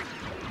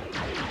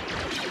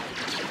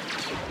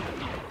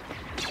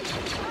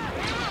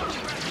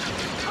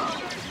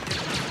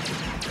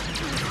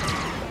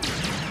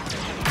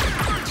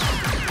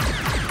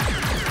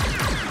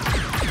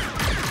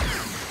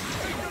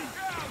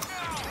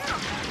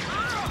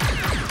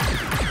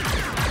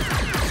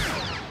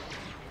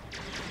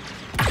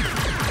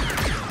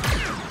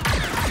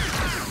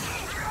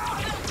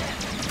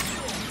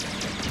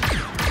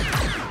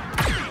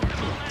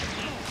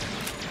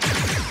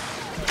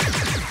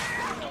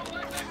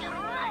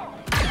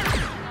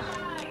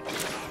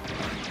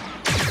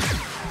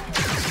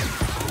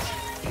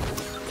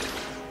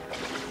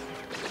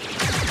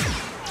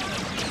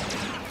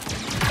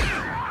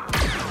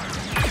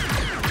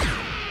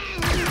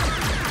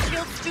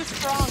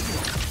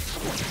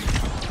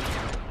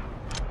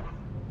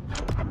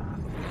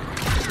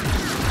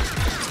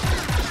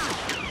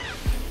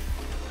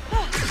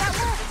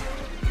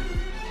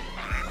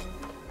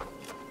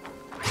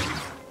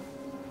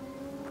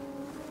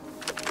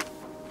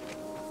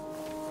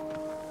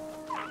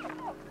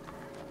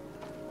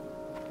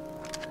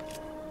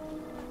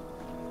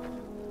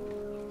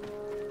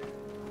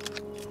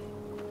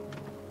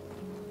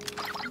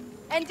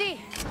 ND,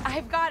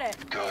 I've got it.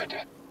 Good.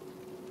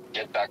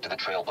 Get back to the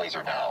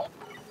Trailblazer now.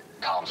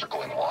 Comms are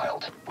going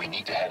wild. We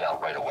need to head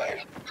out right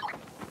away.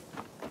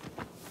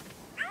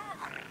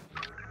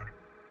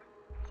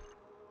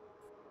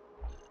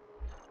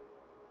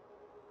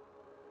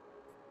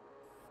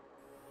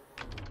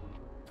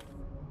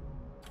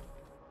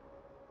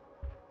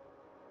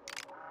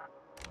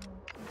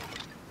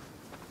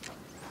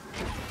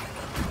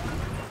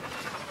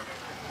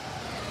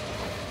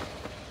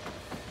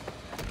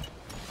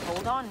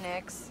 Hold on,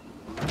 Nix.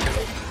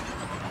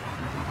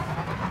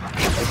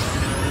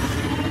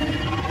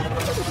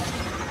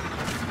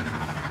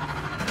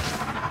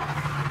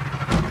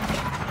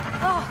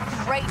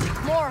 Oh, great!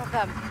 More of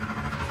them!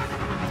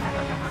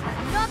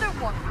 Another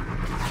one!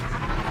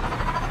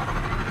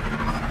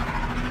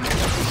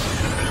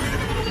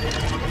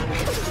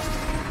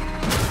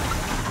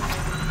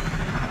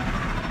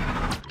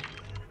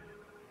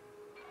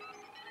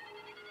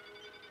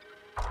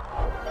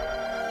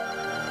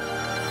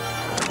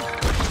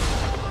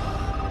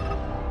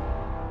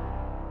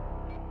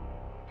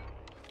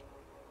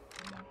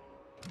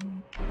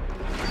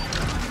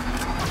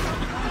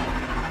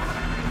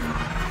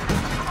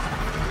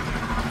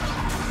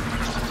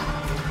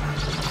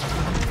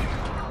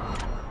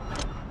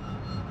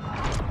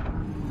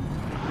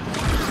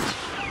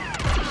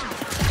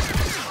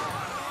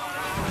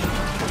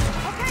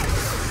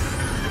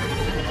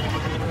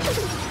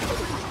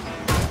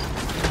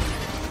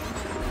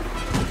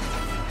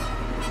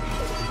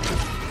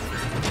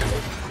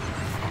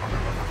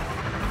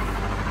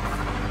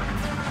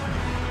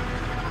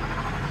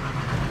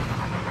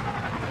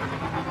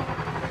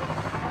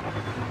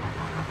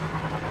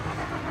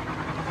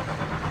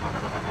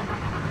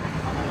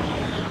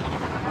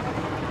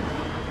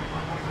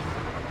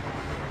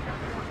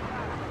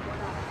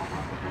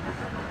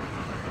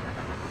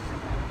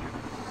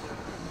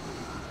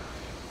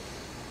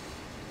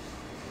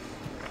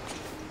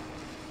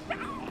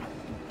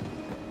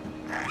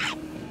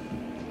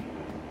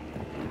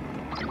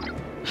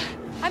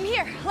 I'm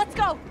here. Let's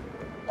go.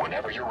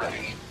 Whenever you're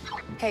ready.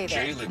 Hey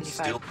there. Jalen's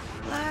still...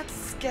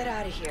 Let's get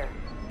out of here.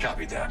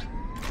 Copy that.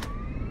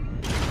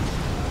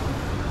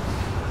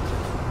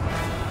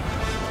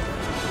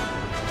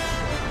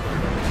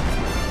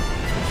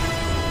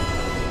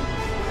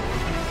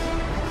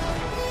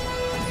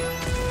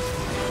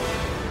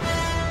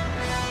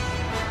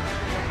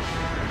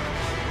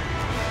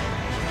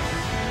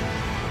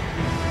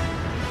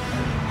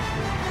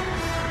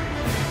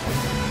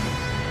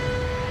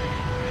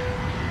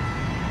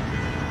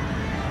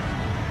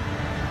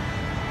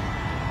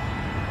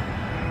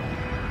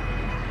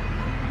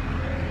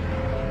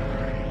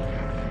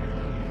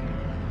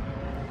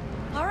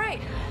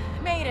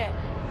 Made it.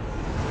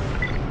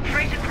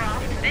 Freighter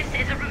craft, this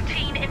is a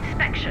routine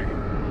inspection.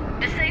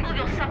 Disable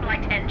your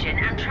sublight engine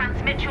and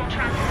transmit your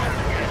transport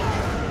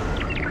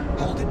code.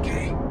 Hold it,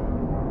 Kay.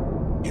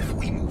 If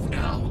we move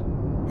now,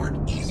 we're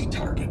an easy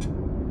target.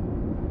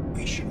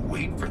 We should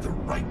wait for the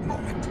right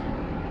moment.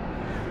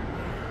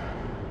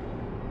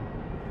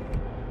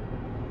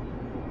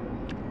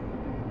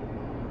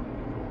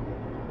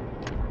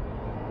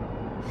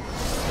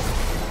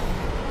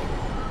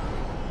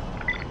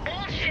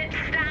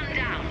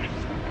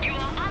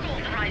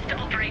 To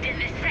operate in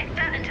this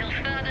sector until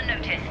further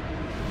notice.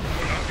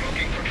 We're not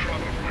looking for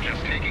trouble. We're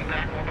just taking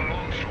back what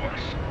belongs to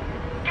us.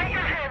 Get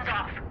your hands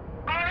off.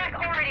 RX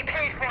already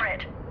paid for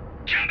it.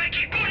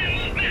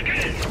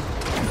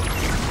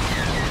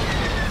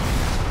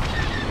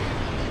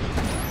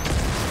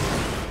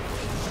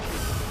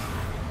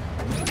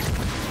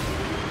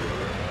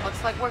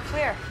 Looks like we're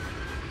clear.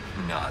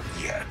 Not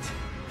yet.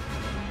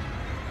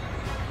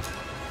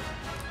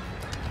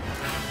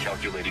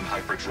 Calculating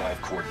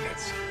hyperdrive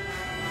coordinates.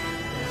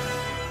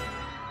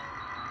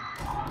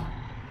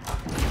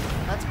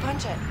 Let's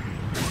punch it.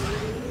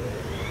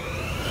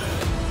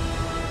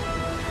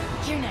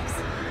 Here next.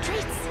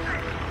 Treats!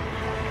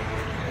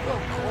 Oh,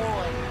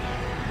 boy.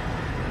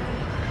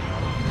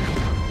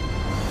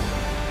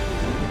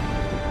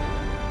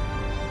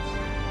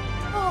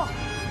 Oh,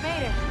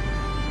 made it.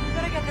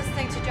 Gotta get this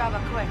thing to Java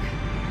quick.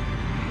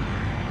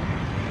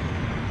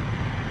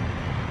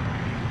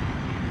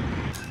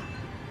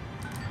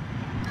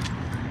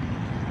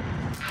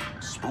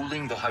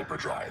 Spooling the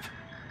hyperdrive.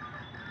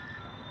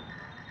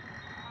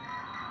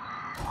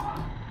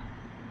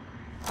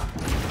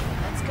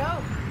 Let's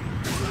go.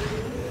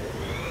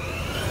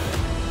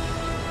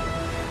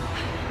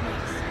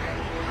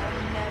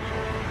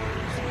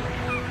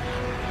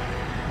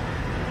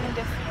 And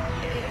if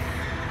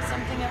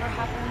something ever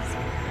happens,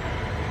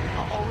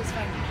 I'll always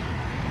find you.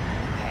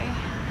 Okay?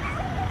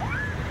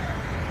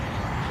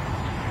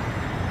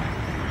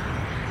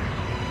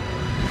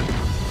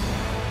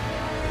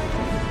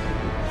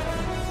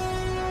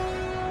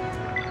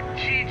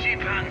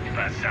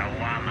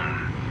 Sawama.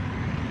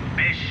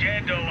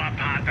 Beshedo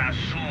apata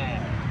su.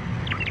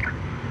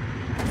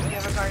 You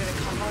ever guarded a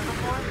convoy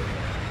before?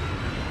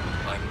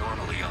 I'm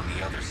normally on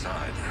the other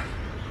side.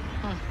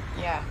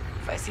 Yeah.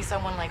 If I see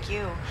someone like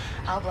you,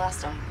 I'll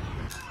blast them.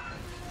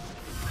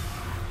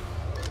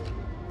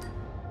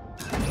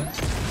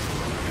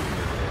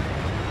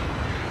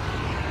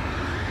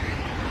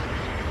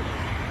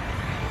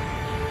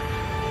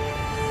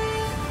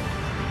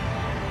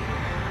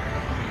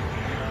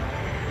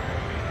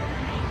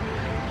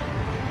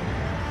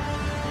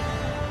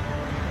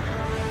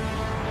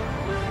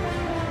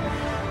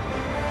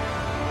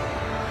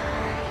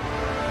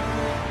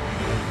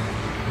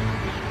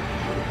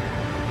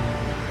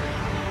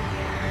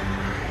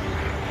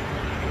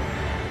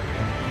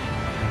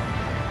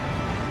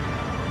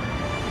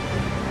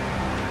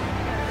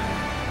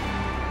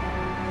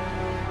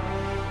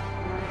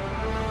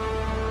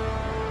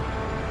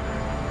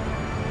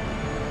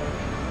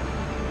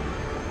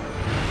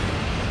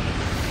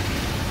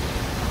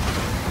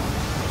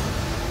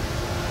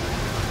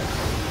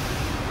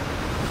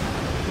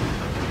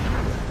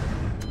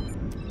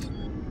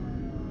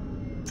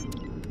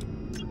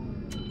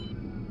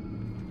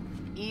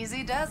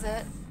 Easy does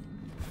it.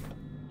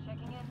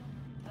 Checking in.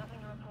 Nothing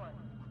to report.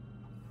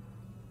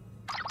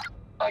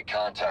 I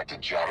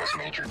contacted Java's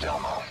Major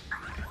Delmo.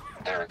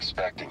 They're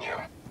expecting you,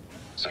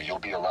 so you'll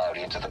be allowed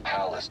into the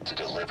palace to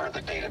deliver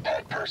the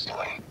datapad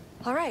personally.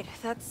 All right,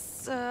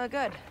 that's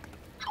good.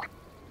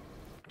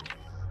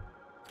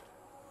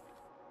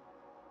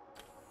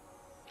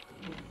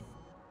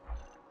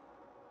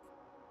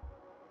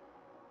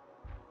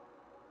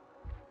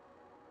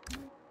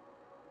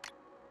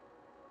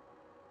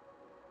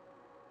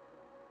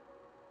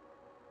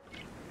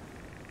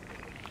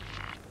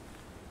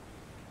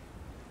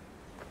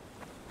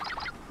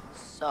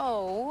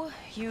 So,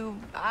 you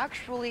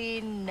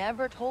actually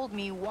never told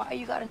me why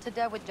you got into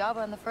debt with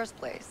Java in the first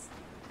place.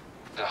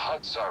 The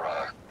Hutts are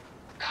a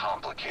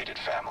complicated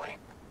family.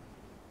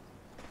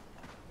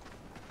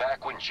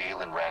 Back when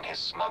Jalen ran his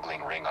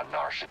smuggling ring on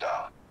Nar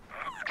Shaddaa,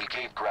 he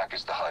gave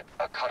Gracchus the Hutt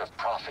a cut of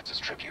profits as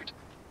tribute.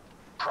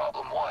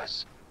 Problem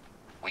was,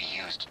 we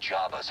used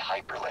Java's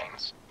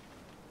hyperlanes.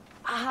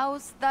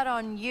 How's that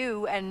on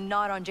you and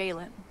not on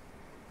Jalen?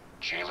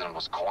 Jalen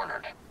was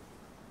cornered.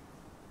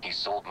 He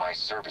sold my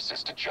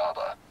services to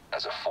Java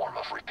as a form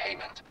of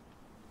repayment.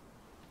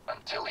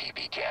 Until he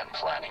began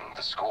planning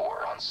the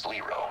score on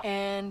Slero.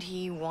 And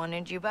he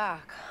wanted you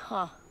back.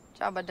 Huh.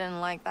 Java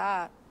didn't like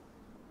that.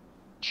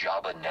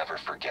 Java never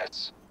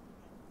forgets.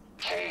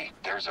 Kay,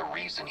 there's a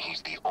reason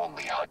he's the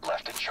only Hutt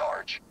left in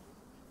charge.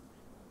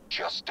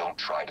 Just don't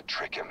try to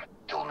trick him.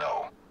 He'll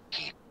know.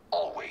 He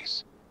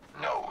always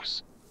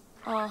knows.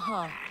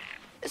 Uh-huh.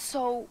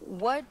 So,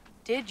 what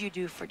did you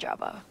do for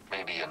Java?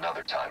 Maybe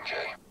another time,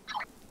 Kay.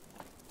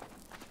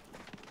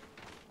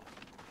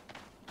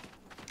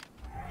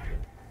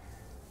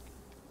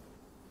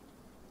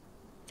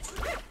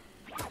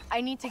 I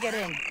need to get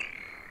in.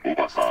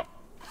 Ubasa,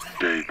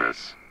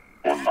 Davis,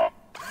 Olla.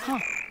 Huh.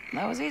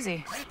 That was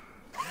easy.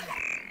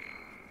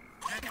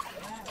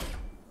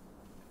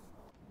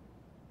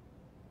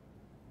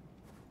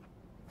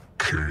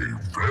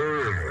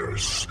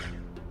 Kves.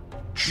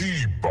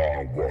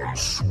 Jiba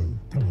wansu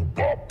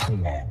uba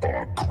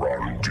pumba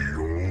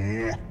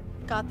grandio.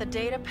 Got the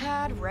data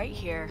pad right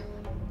here.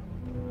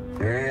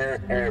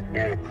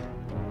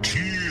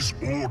 Tis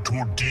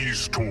auto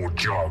disto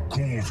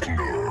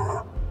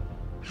jaguvner.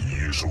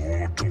 He's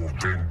auto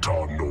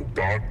ventano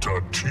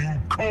bata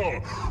tinka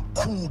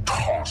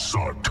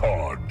kutasa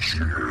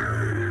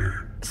taje.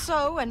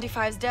 So,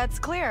 ND5's debt's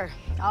clear.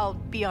 I'll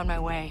be on my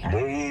way.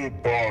 Mo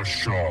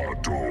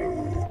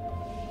bashado.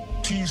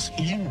 Tis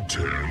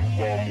intel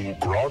wamu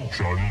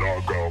granja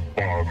naga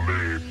ba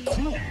me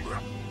kun.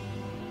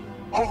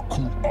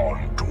 Haku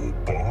anto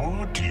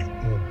ba di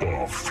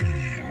uba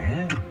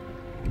fiend.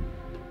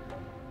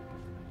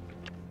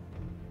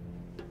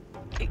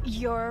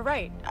 You're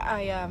right.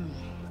 I,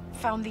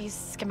 found these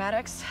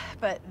schematics,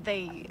 but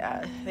they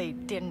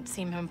didn't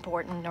seem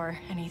important or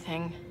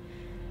anything.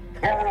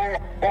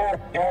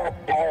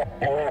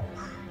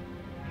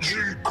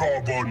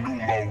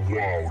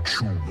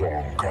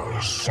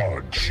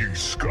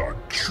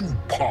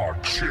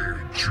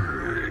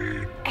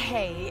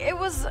 Hey, it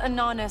was an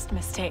honest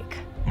mistake.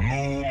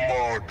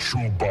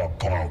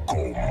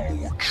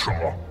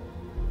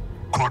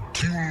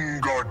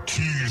 Katinga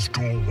tees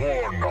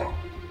duwana.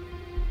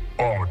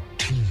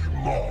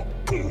 Atima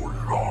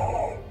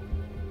pola.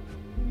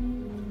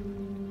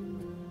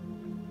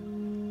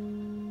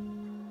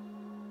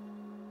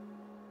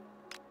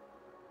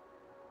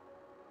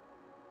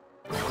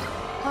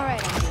 All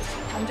right, Andy.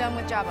 I'm done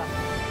with Jabba.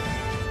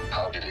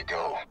 How did it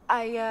go?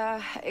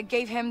 I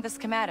gave him the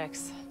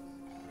schematics.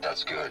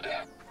 That's good.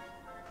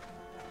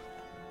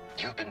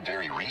 You've been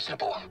very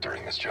reasonable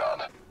during this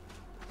job.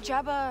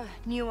 Jabba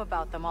knew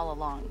about them all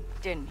along,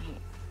 didn't he?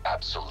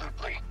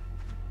 Absolutely.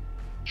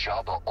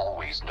 Jabba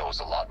always knows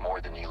a lot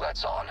more than he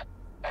lets on,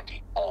 and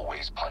he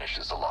always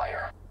punishes a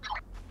liar.